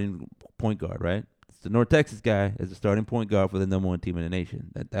a starting point guard, right? It's the North Texas guy as a starting point guard for the #1 team in the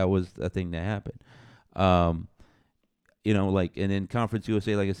nation. That was a thing that happened. And then Conference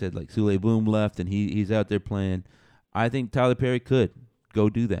USA, like I said, like Sule Boom left, and he's out there playing. I think Tyler Perry could go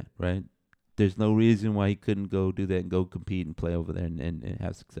do that, right? There's no reason why he couldn't go do that and go compete and play over there and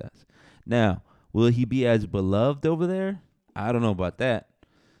have success. Now, will he be as beloved over there? I don't know about that.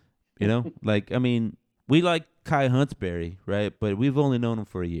 Like, I mean, we like Kai Huntsberry, right? But we've only known him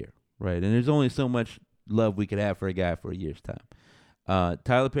for a year, right? And there's only so much love we could have for a guy for a year's time.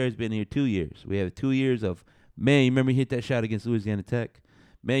 Tyler Perry's been here 2 years. We have 2 years of, man, you remember he hit that shot against Louisiana Tech?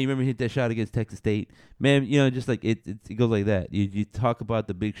 Man, you remember he hit that shot against Texas State? Man, just like it goes like that. You talk about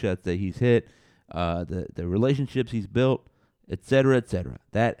the big shots that he's hit, the relationships he's built, et cetera, et cetera.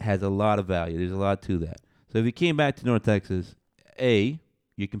 That has a lot of value. There's a lot to that. So if you came back to North Texas,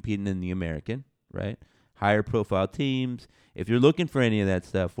 you're competing in the American, right? Higher profile teams. If you're looking for any of that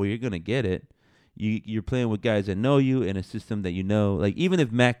stuff, well, you're going to get it. You're playing with guys that know you in a system that you know. Like, even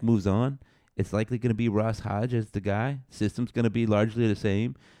if Mac moves on, it's likely going to be Ross Hodge as the guy. System's going to be largely the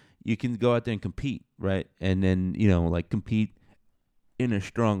same. You can go out there and compete, right? And then, compete in a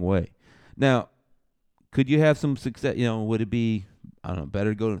strong way. Now, could you have some success? Would it be, I don't know,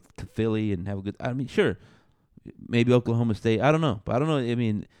 better to go to Philly and have a good, I mean, sure. Maybe Oklahoma State. I don't know. But I don't know. I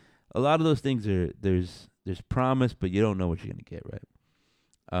mean, a lot of those things there's promise, but you don't know what you're going to get, right?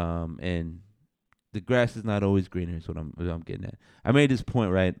 And the grass is not always greener is what I'm getting at. I made this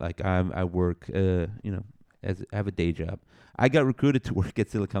point, right? Like, I work, as I have a day job. I got recruited to work at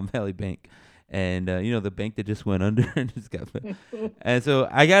Silicon Valley Bank, and the bank that just went under and just got. And so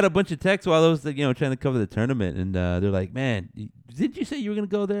I got a bunch of texts while I was trying to cover the tournament, and they're like, "Man, did you say you were gonna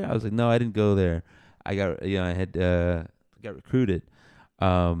go there?" I was like, "No, I didn't go there. I got I had got recruited."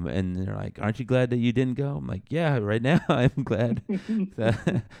 And they're like, "Aren't you glad that you didn't go?" I'm like, "Yeah, right now I'm glad."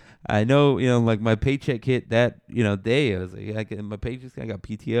 I know, like my paycheck hit that, day. I was like, my paycheck, I got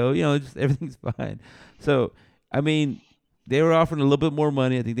PTO, just everything's fine. So, I mean, they were offering a little bit more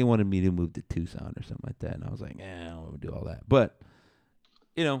money. I think they wanted me to move to Tucson or something like that. And I was like, I don't want to do all that. But,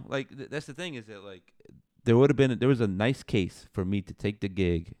 that's the thing is that, like, there was a nice case for me to take the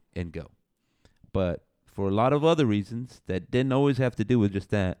gig and go. But for a lot of other reasons that didn't always have to do with just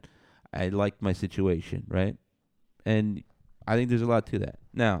that, I liked my situation, right? And I think there's a lot to that.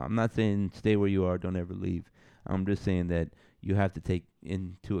 Now, I'm not saying stay where you are, don't ever leave. I'm just saying that you have to take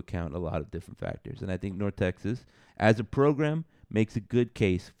into account a lot of different factors. And I think North Texas, as a program, makes a good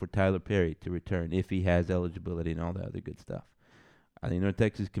case for Tyler Perry to return if he has eligibility and all that other good stuff. I think North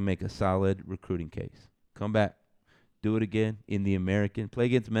Texas can make a solid recruiting case. Come back, do it again in the American. Play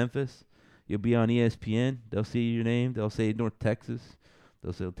against Memphis. You'll be on ESPN. They'll see your name. They'll say North Texas.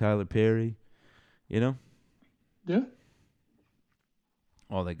 They'll say Tyler Perry. Yeah.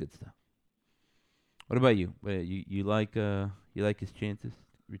 All that good stuff. What about you? You like his chances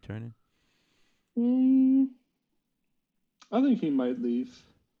returning? I think he might leave.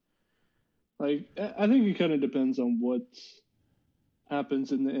 Like, I think it kind of depends on what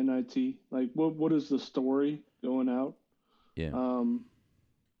happens in the NIT. Like, what is the story going out? Yeah.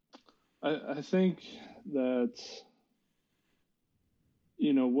 I think that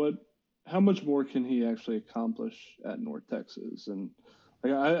how much more can he actually accomplish at North Texas? And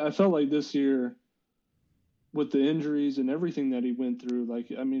like, I felt like this year with the injuries and everything that he went through,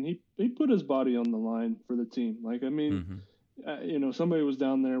 like, I mean, he put his body on the line for the team. Like, I mean, somebody was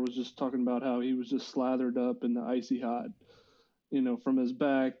down there was just talking about how he was just slathered up in the icy hot, from his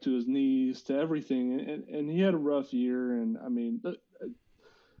back to his knees to everything. And he had a rough year. And I mean,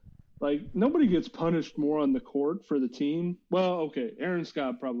 Like nobody gets punished more on the court for the team. Well, okay, Aaron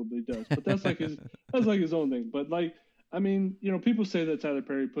Scott probably does, but that's like his own thing. But like, I mean, people say that Tyler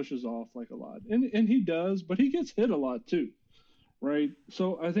Perry pushes off like a lot, and he does, but he gets hit a lot too, right?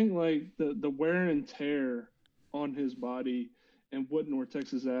 So I think like the wear and tear on his body and what North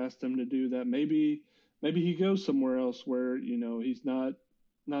Texas asked him to do, that maybe he goes somewhere else where he's not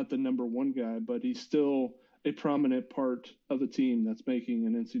the number one guy, but he's still a prominent part of the team that's making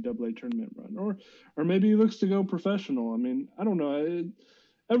an NCAA tournament run, or maybe he looks to go professional. I mean, I don't know.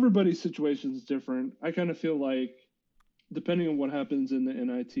 Everybody's situation is different. I kind of feel like depending on what happens in the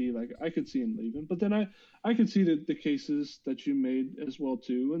NIT, like I could see him leaving, but then I could see the cases that you made as well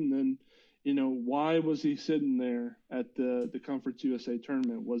too. And then, why was he sitting there at the Conference USA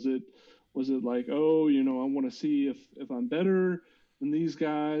tournament? Was it like, oh, I want to see if I'm better than these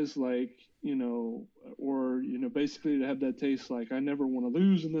guys, like, or basically to have that taste like I never want to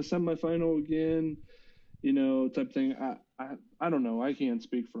lose in the semifinal again, type thing. I don't know. I can't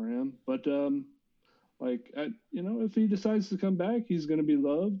speak for him, but like, if he decides to come back, he's going to be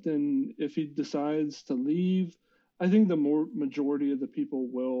loved. And if he decides to leave, I think the more majority of the people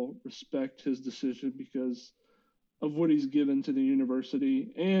will respect his decision because of what he's given to the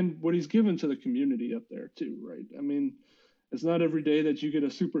university and what he's given to the community up there too, right? I mean, it's not every day that you get a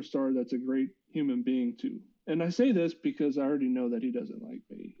superstar that's a great human being too. And I say this because I already know that he doesn't like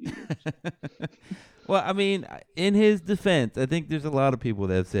me either. Well, I mean, in his defense, I think there's a lot of people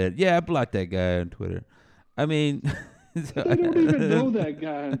that have said, "Yeah, I blocked that guy on Twitter." I mean, They don't even know that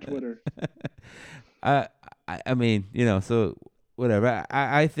guy on Twitter. I, I mean, so whatever.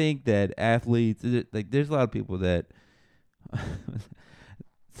 I think that athletes, like, there's a lot of people that,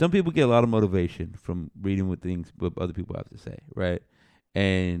 some people get a lot of motivation from reading what other people have to say, right?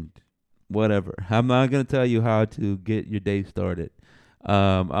 And whatever. I'm not gonna tell you how to get your day started.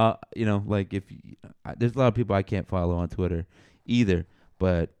 Like there's a lot of people I can't follow on Twitter either,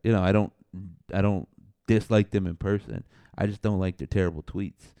 but I don't dislike them in person. I just don't like their terrible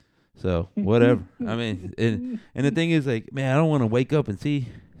tweets. So whatever. I mean, and the thing is, like, man, I don't want to wake up and see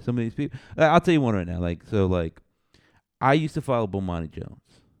some of these people. I'll tell you one right now. Like, I used to follow Bomani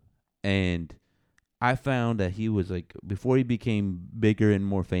Jones, and I found that he was like, before he became bigger and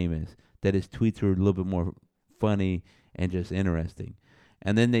more famous, that his tweets were a little bit more funny and just interesting.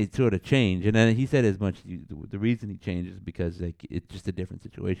 And then they sort of changed, and then he said as much. The reason he changed is because like it's just a different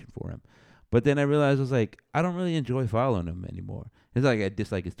situation for him. But then I realized I was like, I don't really enjoy following him anymore. It's like I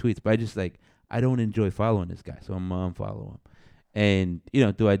dislike his tweets, but I don't enjoy following this guy, so I'm gonna unfollow him. And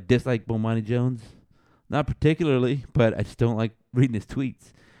do I dislike Bomani Jones? Not particularly, but I just don't like reading his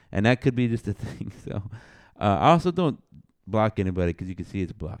tweets, and that could be just a thing. So I also don't block anybody because you can see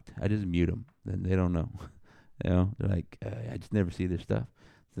it's blocked. I just mute them, and they don't know. They're like, I just never see their stuff.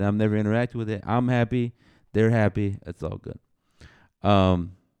 So I'm never interacting with it. I'm happy. They're happy. That's all good. All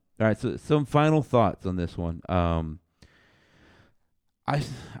right. So some final thoughts on this one. I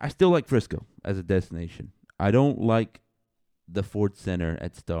still like Frisco as a destination. I don't like the Ford Center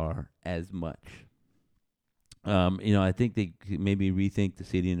at Star as much. I think they could maybe rethink the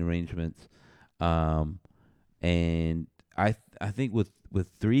seating arrangements. And I think with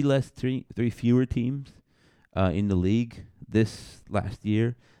three fewer teams in the league this last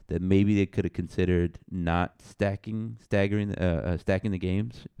year, that maybe they could have considered not stacking the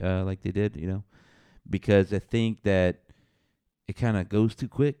games like they did, because I think that it kind of goes too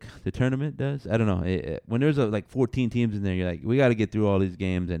quick. The tournament does. I don't know. When there's like 14 teams in there, you're like, we got to get through all these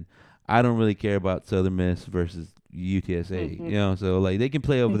games, and I don't really care about Southern Miss versus UTSA. So like they can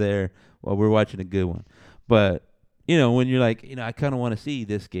play over there while we're watching a good one. But when you're like, I kind of want to see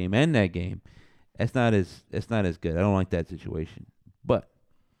this game and that game, it's not as good. I don't like that situation, but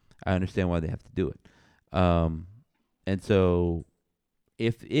I understand why they have to do it. And so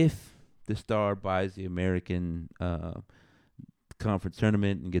if the Star buys the American conference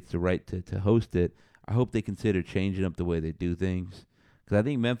tournament and gets the right to host it, I hope they consider changing up the way they do things, because I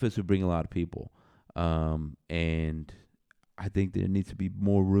think Memphis would bring a lot of people, and I think there needs to be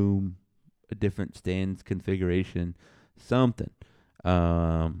more room, a different stands configuration, something.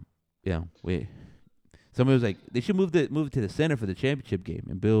 Somebody was like, they should move it to the center for the championship game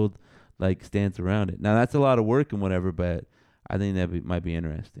and build like stands around it. Now that's a lot of work and whatever, but I think might be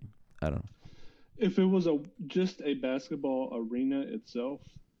interesting. I don't know. If it was just a basketball arena itself,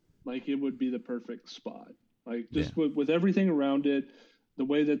 like it would be the perfect spot. Like just Yeah. with everything around it, the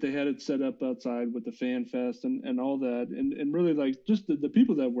way that they had it set up outside with the fan fest and all that, and really like just the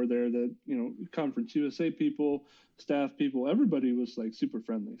people that were there, that Conference USA people, staff people, everybody was like super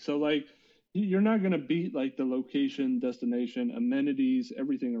friendly. So like you're not going to beat like the location, destination, amenities,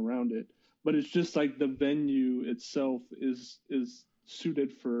 everything around it, but it's just like the venue itself is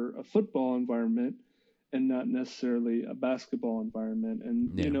suited for a football environment and not necessarily a basketball environment.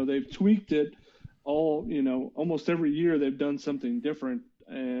 And Yeah. they've tweaked it all, almost every year they've done something different.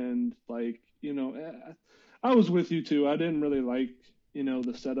 And like, I was with you too. I didn't really like,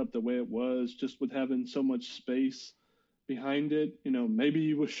 the setup the way it was, just with having so much space behind it. Maybe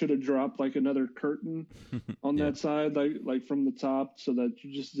you should have dropped like another curtain on Yeah. that side, like from the top, so that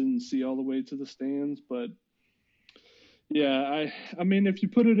you just didn't see all the way to the stands. But yeah, I mean, if you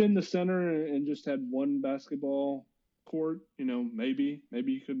put it in the center and just had one basketball court, maybe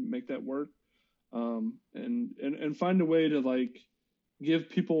you could make that work. And find a way to like give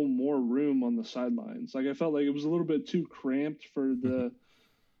people more room on the sidelines. Like I felt like it was a little bit too cramped for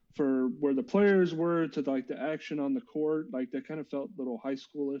where the players were to like the action on the court. Like that kind of felt a little high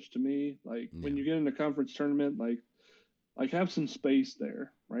schoolish to me. Like Yeah. when you get in a conference tournament, like have some space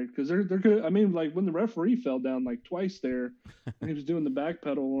there, right? Because they're good. I mean, like when the referee fell down like twice there, when he was doing the back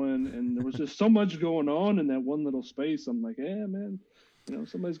pedal, and there was just so much going on in that one little space. I'm like, yeah, man,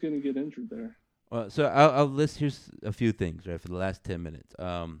 somebody's gonna get injured there. Well, so I'll list here's a few things right for the last 10 minutes.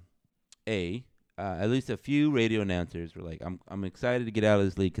 A at least a few radio announcers were like, I'm excited to get out of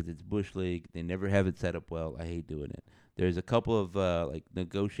this league because it's Bush League. They never have it set up well. I hate doing it. There's a couple of like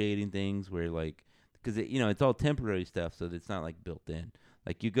negotiating things where like because it's all temporary stuff, so it's not like built in.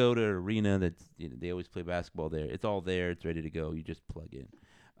 Like you go to an arena that's they always play basketball there. It's all there. It's ready to go. You just plug in.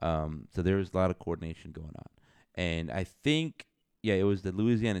 So there was a lot of coordination going on, and I think it was the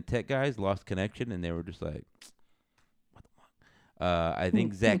Louisiana Tech guys lost connection, and they were just like, I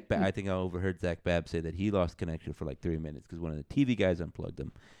think I think I overheard Zach Babb say that he lost connection for like 3 minutes because one of the TV guys unplugged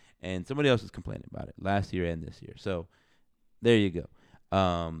him, and somebody else was complaining about it last year and this year. So there you go.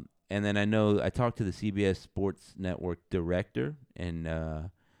 And then I know I talked to the CBS Sports Network director, and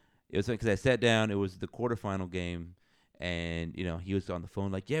it was because I sat down. It was the quarterfinal game, and he was on the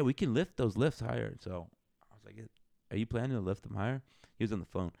phone like, "Yeah, we can lift those lifts higher." So I was like, "Are you planning to lift them higher?" He was on the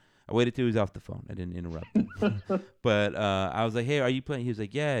phone. I waited till he was off the phone. I didn't interrupt him. But I was like, "Hey, are you playing?" He was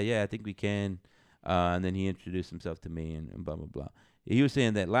like, "Yeah, I think we can." And then he introduced himself to me and blah blah blah. He was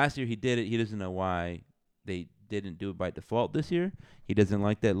saying that last year he did it. He doesn't know why they didn't do it by default this year. He doesn't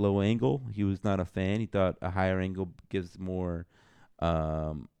like that low angle. He was not a fan. He thought a higher angle gives more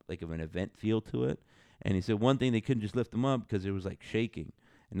like of an event feel to it. And he said one thing they couldn't just lift them up because it was like shaking.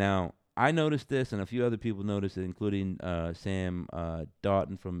 Now I noticed this, and a few other people noticed it, including Sam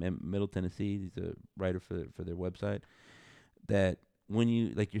Doughton from Middle Tennessee. He's a writer for their website. That when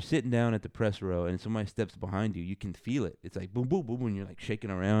you're sitting down at the press row and somebody steps behind you, you can feel it. It's like boom, boom, boom, and you're like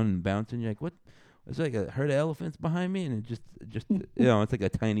shaking around and bouncing. You're like, what? It's like a herd of elephants behind me, and it just it's like a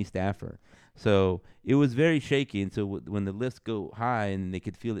tiny staffer. So it was very shaky, and so when the lifts go high and they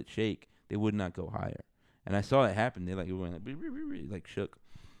could feel it shake, they would not go higher. And I saw it happen. They went like shook.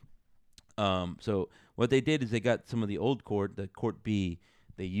 So what they did is they got some of the old court, the court B,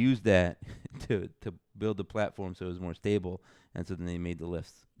 they used that to build the platform so it was more stable, and so then they made the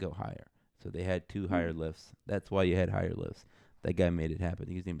lifts go higher. So they had two higher lifts. That's why you had higher lifts. That guy made it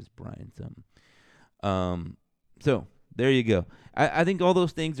happen. His name is Brian something. So there you go. I think all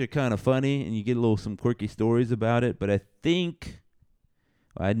those things are kind of funny, and you get some quirky stories about it. But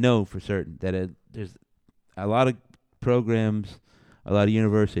I know for certain that there's a lot of programs, a lot of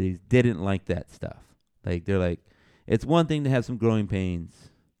universities didn't like that stuff. Like they're like, it's one thing to have some growing pains.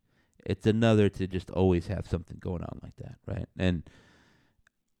 It's another to just always have something going on like that, right? And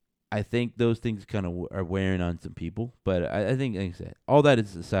I think those things kind of are wearing on some people. But I think, like I said, all that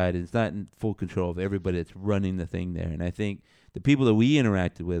is aside, it's not in full control of everybody that's running the thing there. And I think the people that we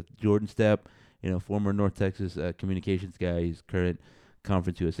interacted with, Jordan Stepp, former North Texas communications guy, he's current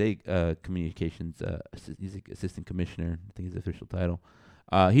Conference USA communications, he's like assistant commissioner, I think his official title.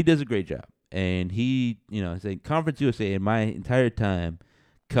 He does a great job. And he, say Conference USA in my entire time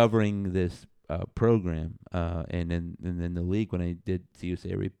covering this program, and then the league when I did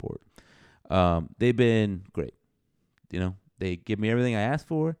CUSA report. They've been great. They give me everything I asked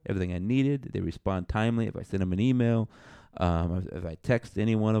for, everything I needed. They respond timely if I send them an email, if I text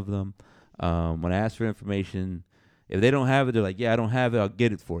any one of them. When I ask for information, if they don't have it, they're like, "Yeah, I don't have it. I'll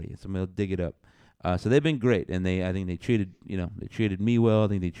get it for you." Somebody will dig it up. So they've been great, and I think they treated me well. I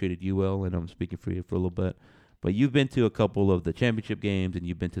think they treated you well, and I'm speaking for you for a little bit. But you've been to a couple of the championship games, and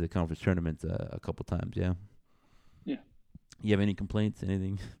you've been to the conference tournaments a couple times, yeah? Yeah. You have any complaints?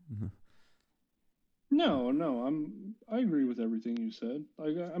 Anything? No, I agree with everything you said.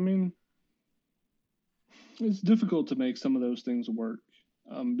 Like, I mean, it's difficult to make some of those things work.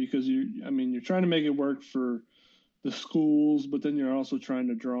 because you're trying to make it work for the schools, but then you're also trying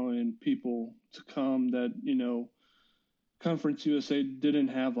to draw in people to come that Conference USA didn't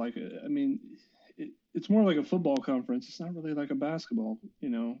have like it's more like a football conference. It's not really like a basketball. It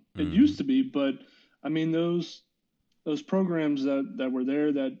used Mm-hmm. to be, but I mean those programs that were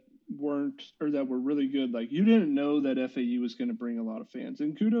there that weren't or that were really good. Like you didn't know that FAU was going to bring a lot of fans,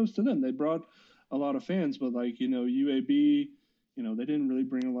 and kudos to them. They brought a lot of fans, but like UAB, they didn't really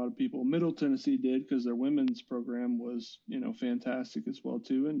bring a lot of people. Middle Tennessee did because their women's program was fantastic as well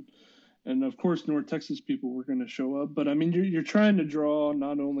too, and of course North Texas people were going to show up. But I mean, you're trying to draw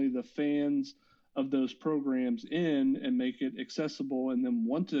not only the fans of those programs in and make it accessible and then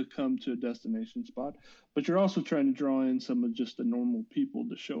want to come to a destination spot, but you're also trying to draw in some of just the normal people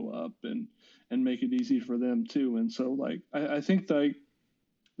to show up and make it easy for them too. And so like I think like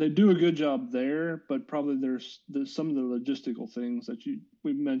they do a good job there, but probably there's some of the logistical things that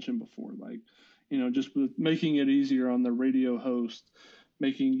we mentioned before, like just with making it easier on the radio host,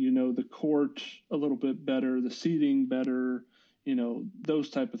 making the court a little bit better, the seating better, those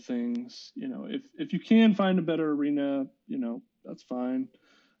type of things. If you can find a better arena, that's fine.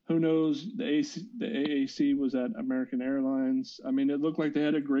 Who knows? The AAC was at American Airlines. I mean, it looked like they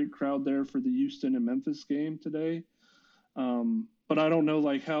had a great crowd there for the Houston and Memphis game today. But I don't know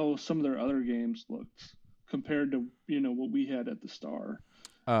like how some of their other games looked compared to what we had at the Star.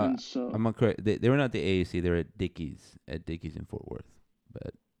 Uh, And so I'm not correct. They were not the AAC. They were at Dickies in Fort Worth.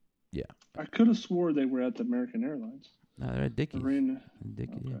 But yeah, I could have swore they were at the American Airlines no, they're at Dickies. arena.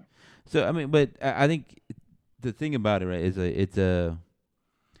 Dickies, yeah. Okay. So I mean, but I think the thing about it, right, is it's a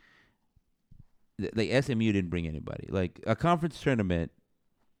like SMU didn't bring anybody. Like a conference tournament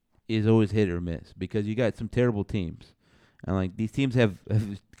is always hit or miss because you got some terrible teams, and like these teams have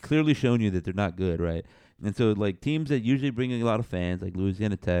clearly shown you that they're not good, right? And so like teams that usually bring a lot of fans, like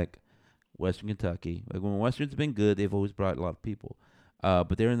Louisiana Tech, Western Kentucky, like when Western's been good, they've always brought a lot of people.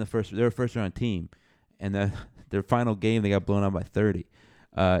 But they're a first round team, and their final game they got blown out by 30.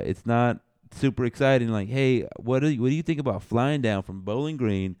 It's not super exciting. Like, hey, what do you think about flying down from Bowling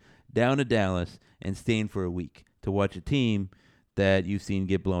Green down to Dallas and staying for a week to watch a team that you've seen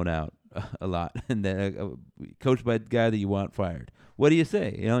get blown out a lot and then coached by the guy that you want fired? What do you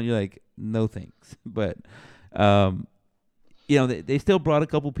say? You're like, no thanks. But um, they still brought a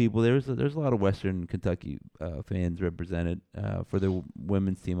couple people. There's a lot of Western Kentucky fans represented for the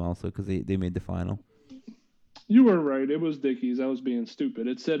women's team also because they made the final. You were right. It was Dickies. I was being stupid.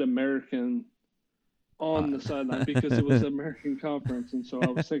 It said American Uh, on the sideline because it was American Conference, and so I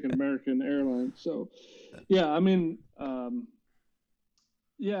was thinking American Airlines. So, yeah, I mean,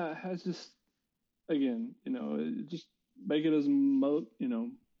 yeah, it's just again, just make it as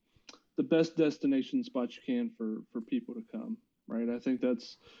the best destination spot you can for people to come, right? I think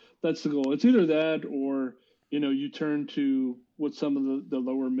that's the goal. It's either that or you turn to what some of the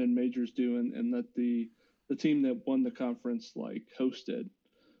lower mid majors do and let the team that won the conference like hosted,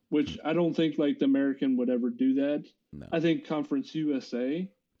 which I don't think like the American would ever do that. no. I think Conference USA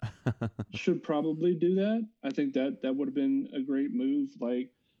should probably do that. I think that would have been a great move.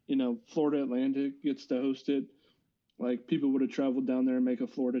 Like, Florida Atlantic gets to host it. Like people would have traveled down there and make a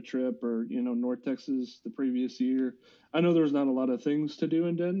Florida trip or, North Texas the previous year. I know there's not a lot of things to do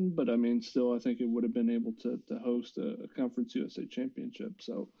in Denton, but I mean, still, I think it would have been able to host a Conference USA championship.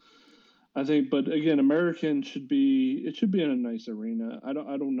 So I think, but again, American should be in a nice arena. I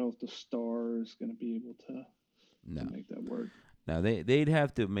don't know if the Star is going to be able No. to make that work. Now they'd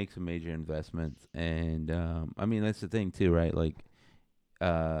have to make some major investments, and I mean that's the thing too, right? Like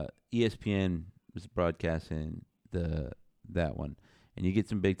ESPN was broadcasting that one, and you get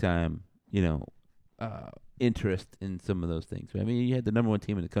some big time, interest in some of those things. Right? I mean, you had the number one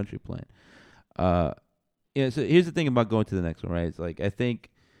team in the country playing. Uh, yeah. So here's the thing about going to the next one, right? It's like I think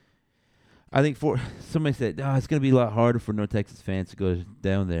for somebody said, "Oh, it's gonna be a lot harder for North Texas fans to go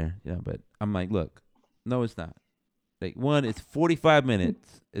down there," but I'm like, look, no, it's not. Like one, it's 45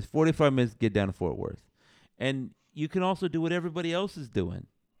 minutes. It's 45 minutes to get down to Fort Worth, and you can also do what everybody else is doing,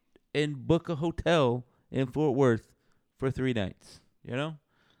 and book a hotel in Fort Worth for 3 nights.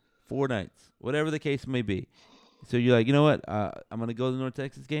 4 nights, whatever the case may be. So you're like, you know what? I'm gonna go to the North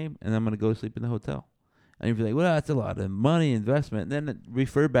Texas game, and I'm gonna go sleep in the hotel. And you're like, well, that's a lot of money investment. And then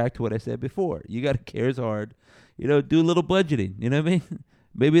refer back to what I said before. You got to care hard. Do a little budgeting. You know what I mean?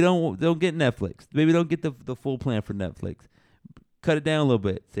 Maybe don't get Netflix. Maybe don't get the full plan for Netflix. Cut it down a little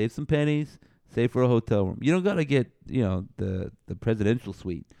bit. Save some pennies. Save for a hotel room. You don't got to get the presidential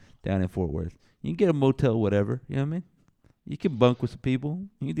suite down in Fort Worth. You can get a motel, whatever. You know what I mean? You can bunk with some people.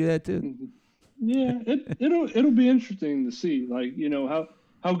 You can do that too. Mhm. Yeah, it'll be interesting to see, like,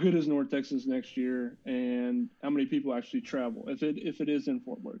 how good is North Texas next year, and how many people actually travel if it is in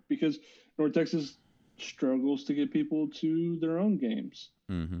Fort Worth, because North Texas struggles to get people to their own games.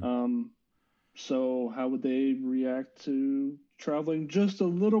 Mm-hmm. Um, so how would they react to traveling just a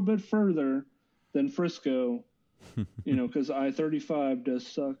little bit further than Frisco? Because I-35 does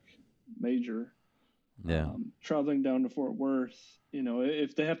suck major. Yeah. Traveling down to Fort Worth,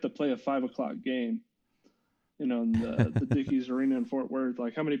 if they have to play a 5 o'clock game, in the Dickies Arena in Fort Worth,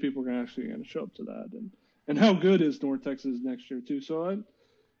 like how many people are actually going to show up to that, and how good is North Texas next year too? So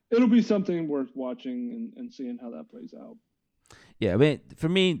it'll be something worth watching and seeing how that plays out. Yeah, I mean, for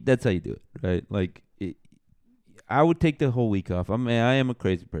me, that's how you do it, right? Like, I would take the whole week off. I am a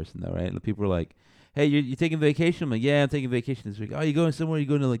crazy person, though, right? People are like, "Hey, you taking vacation?" I'm like, "Yeah, I'm taking vacation this week." "Oh, you going somewhere? You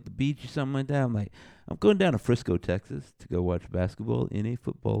going to like the beach or something like that?" I'm like, "I'm going down to Frisco, Texas, to go watch basketball in a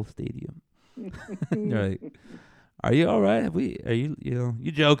football stadium." They're like, "Are you all right? Are you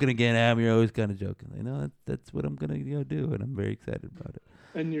you joking again, Adam? You're always kind of joking." Like, no, that's what I'm gonna do, and I'm very excited about it.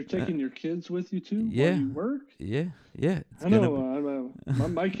 And you're Uh, taking your kids with you too while yeah, you work? yeah, yeah. It's I gonna know. be.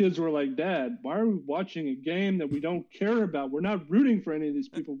 My kids were like, "Dad, why are we watching a game that we don't care about? We're not rooting for any of these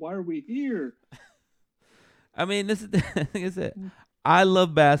people. Why are we here?" I mean, this is like I said. I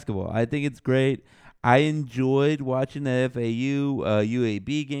love basketball. I think it's great. I enjoyed watching the FAU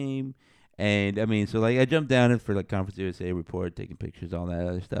UAB game, and I mean, so like I jumped down in for like Conference USA report, taking pictures, all that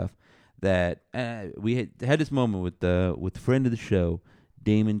other stuff. That we had this moment with friend of the show,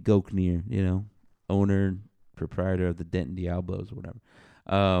 Damon Goknier, owner proprietor of the Denton Diablos or whatever.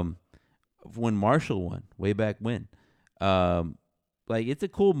 Um, when Marshall won way back when. Um, like it's a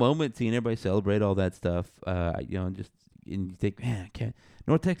cool moment seeing everybody celebrate all that stuff. Just and you think, man, I can't.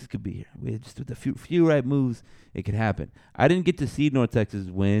 North Texas could be here. We just with a few right moves, it could happen. I didn't get to see North Texas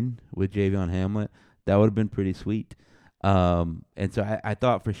win with Javion Hamlet. That would have been pretty sweet. And so I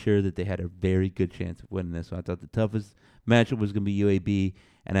thought for sure that they had a very good chance of winning this. So I thought the toughest matchup was going to be UAB,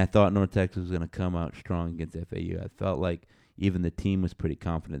 and I thought North Texas was going to come out strong against FAU. I felt like even the team was pretty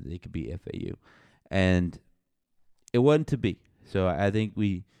confident that they could beat FAU, and it wasn't to be. So I think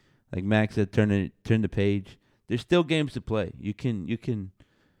we, like Max said, turn the page. There's still games to play. You can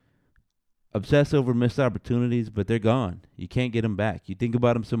obsess over missed opportunities, but they're gone. You can't get them back. You think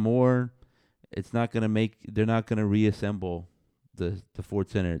about them some more, it's not gonna make. They're not gonna reassemble the Ford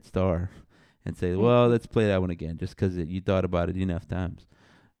Center at Star and say, well, let's play that one again, just because you thought about it enough times.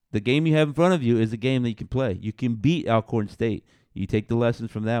 The game you have in front of you is a game that you can play. You can beat Alcorn State. You take the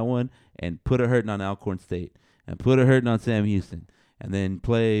lessons from that one and put a hurting on Alcorn State and put a hurting on Sam Houston, and then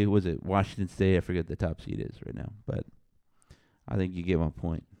play. Was it Washington State? I forget the top seed is right now, but I think you get my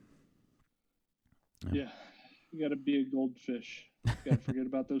point. Yeah, you got to be a goldfish. You got to forget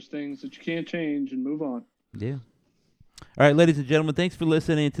about those things that you can't change and move on. Yeah. All right, ladies and gentlemen, thanks for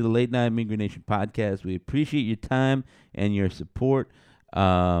listening to the Late Night Mean Green Nation podcast. We appreciate your time and your support.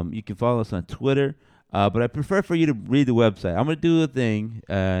 You can follow us on Twitter, but I prefer for you to read the website. I'm going to do a thing,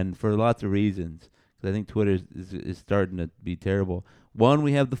 and for lots of reasons, because I think Twitter is starting to be terrible. One,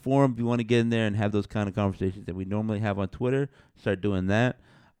 we have the forum. If you want to get in there and have those kind of conversations that we normally have on Twitter, start doing that.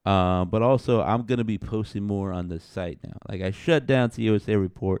 But also, I'm going to be posting more on the site now. Like, I shut down CUSA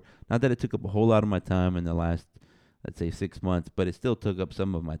Report. Not that it took up a whole lot of my time in the last, let's say, 6 months, but it still took up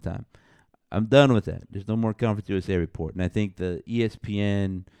some of my time. I'm done with that. There's no more Conference USA Report. And I think the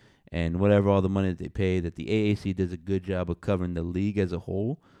ESPN and whatever, all the money that they pay, that the AAC does a good job of covering the league as a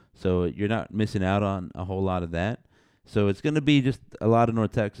whole. So you're not missing out on a whole lot of that. So it's going to be just a lot of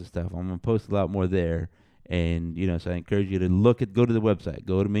North Texas stuff. I'm going to post a lot more there. And, so I encourage you to go to the website.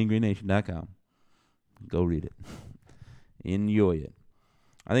 Go to meangreennation.com. Go read it. Enjoy it.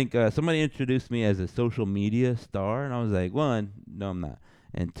 I think somebody introduced me as a social media star, and I was like, one, no, I'm not.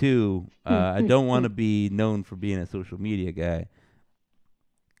 And two, I don't want to be known for being a social media guy.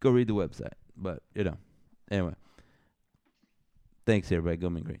 Go read the website. But, anyway. Thanks, everybody. Go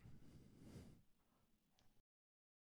Mean Green.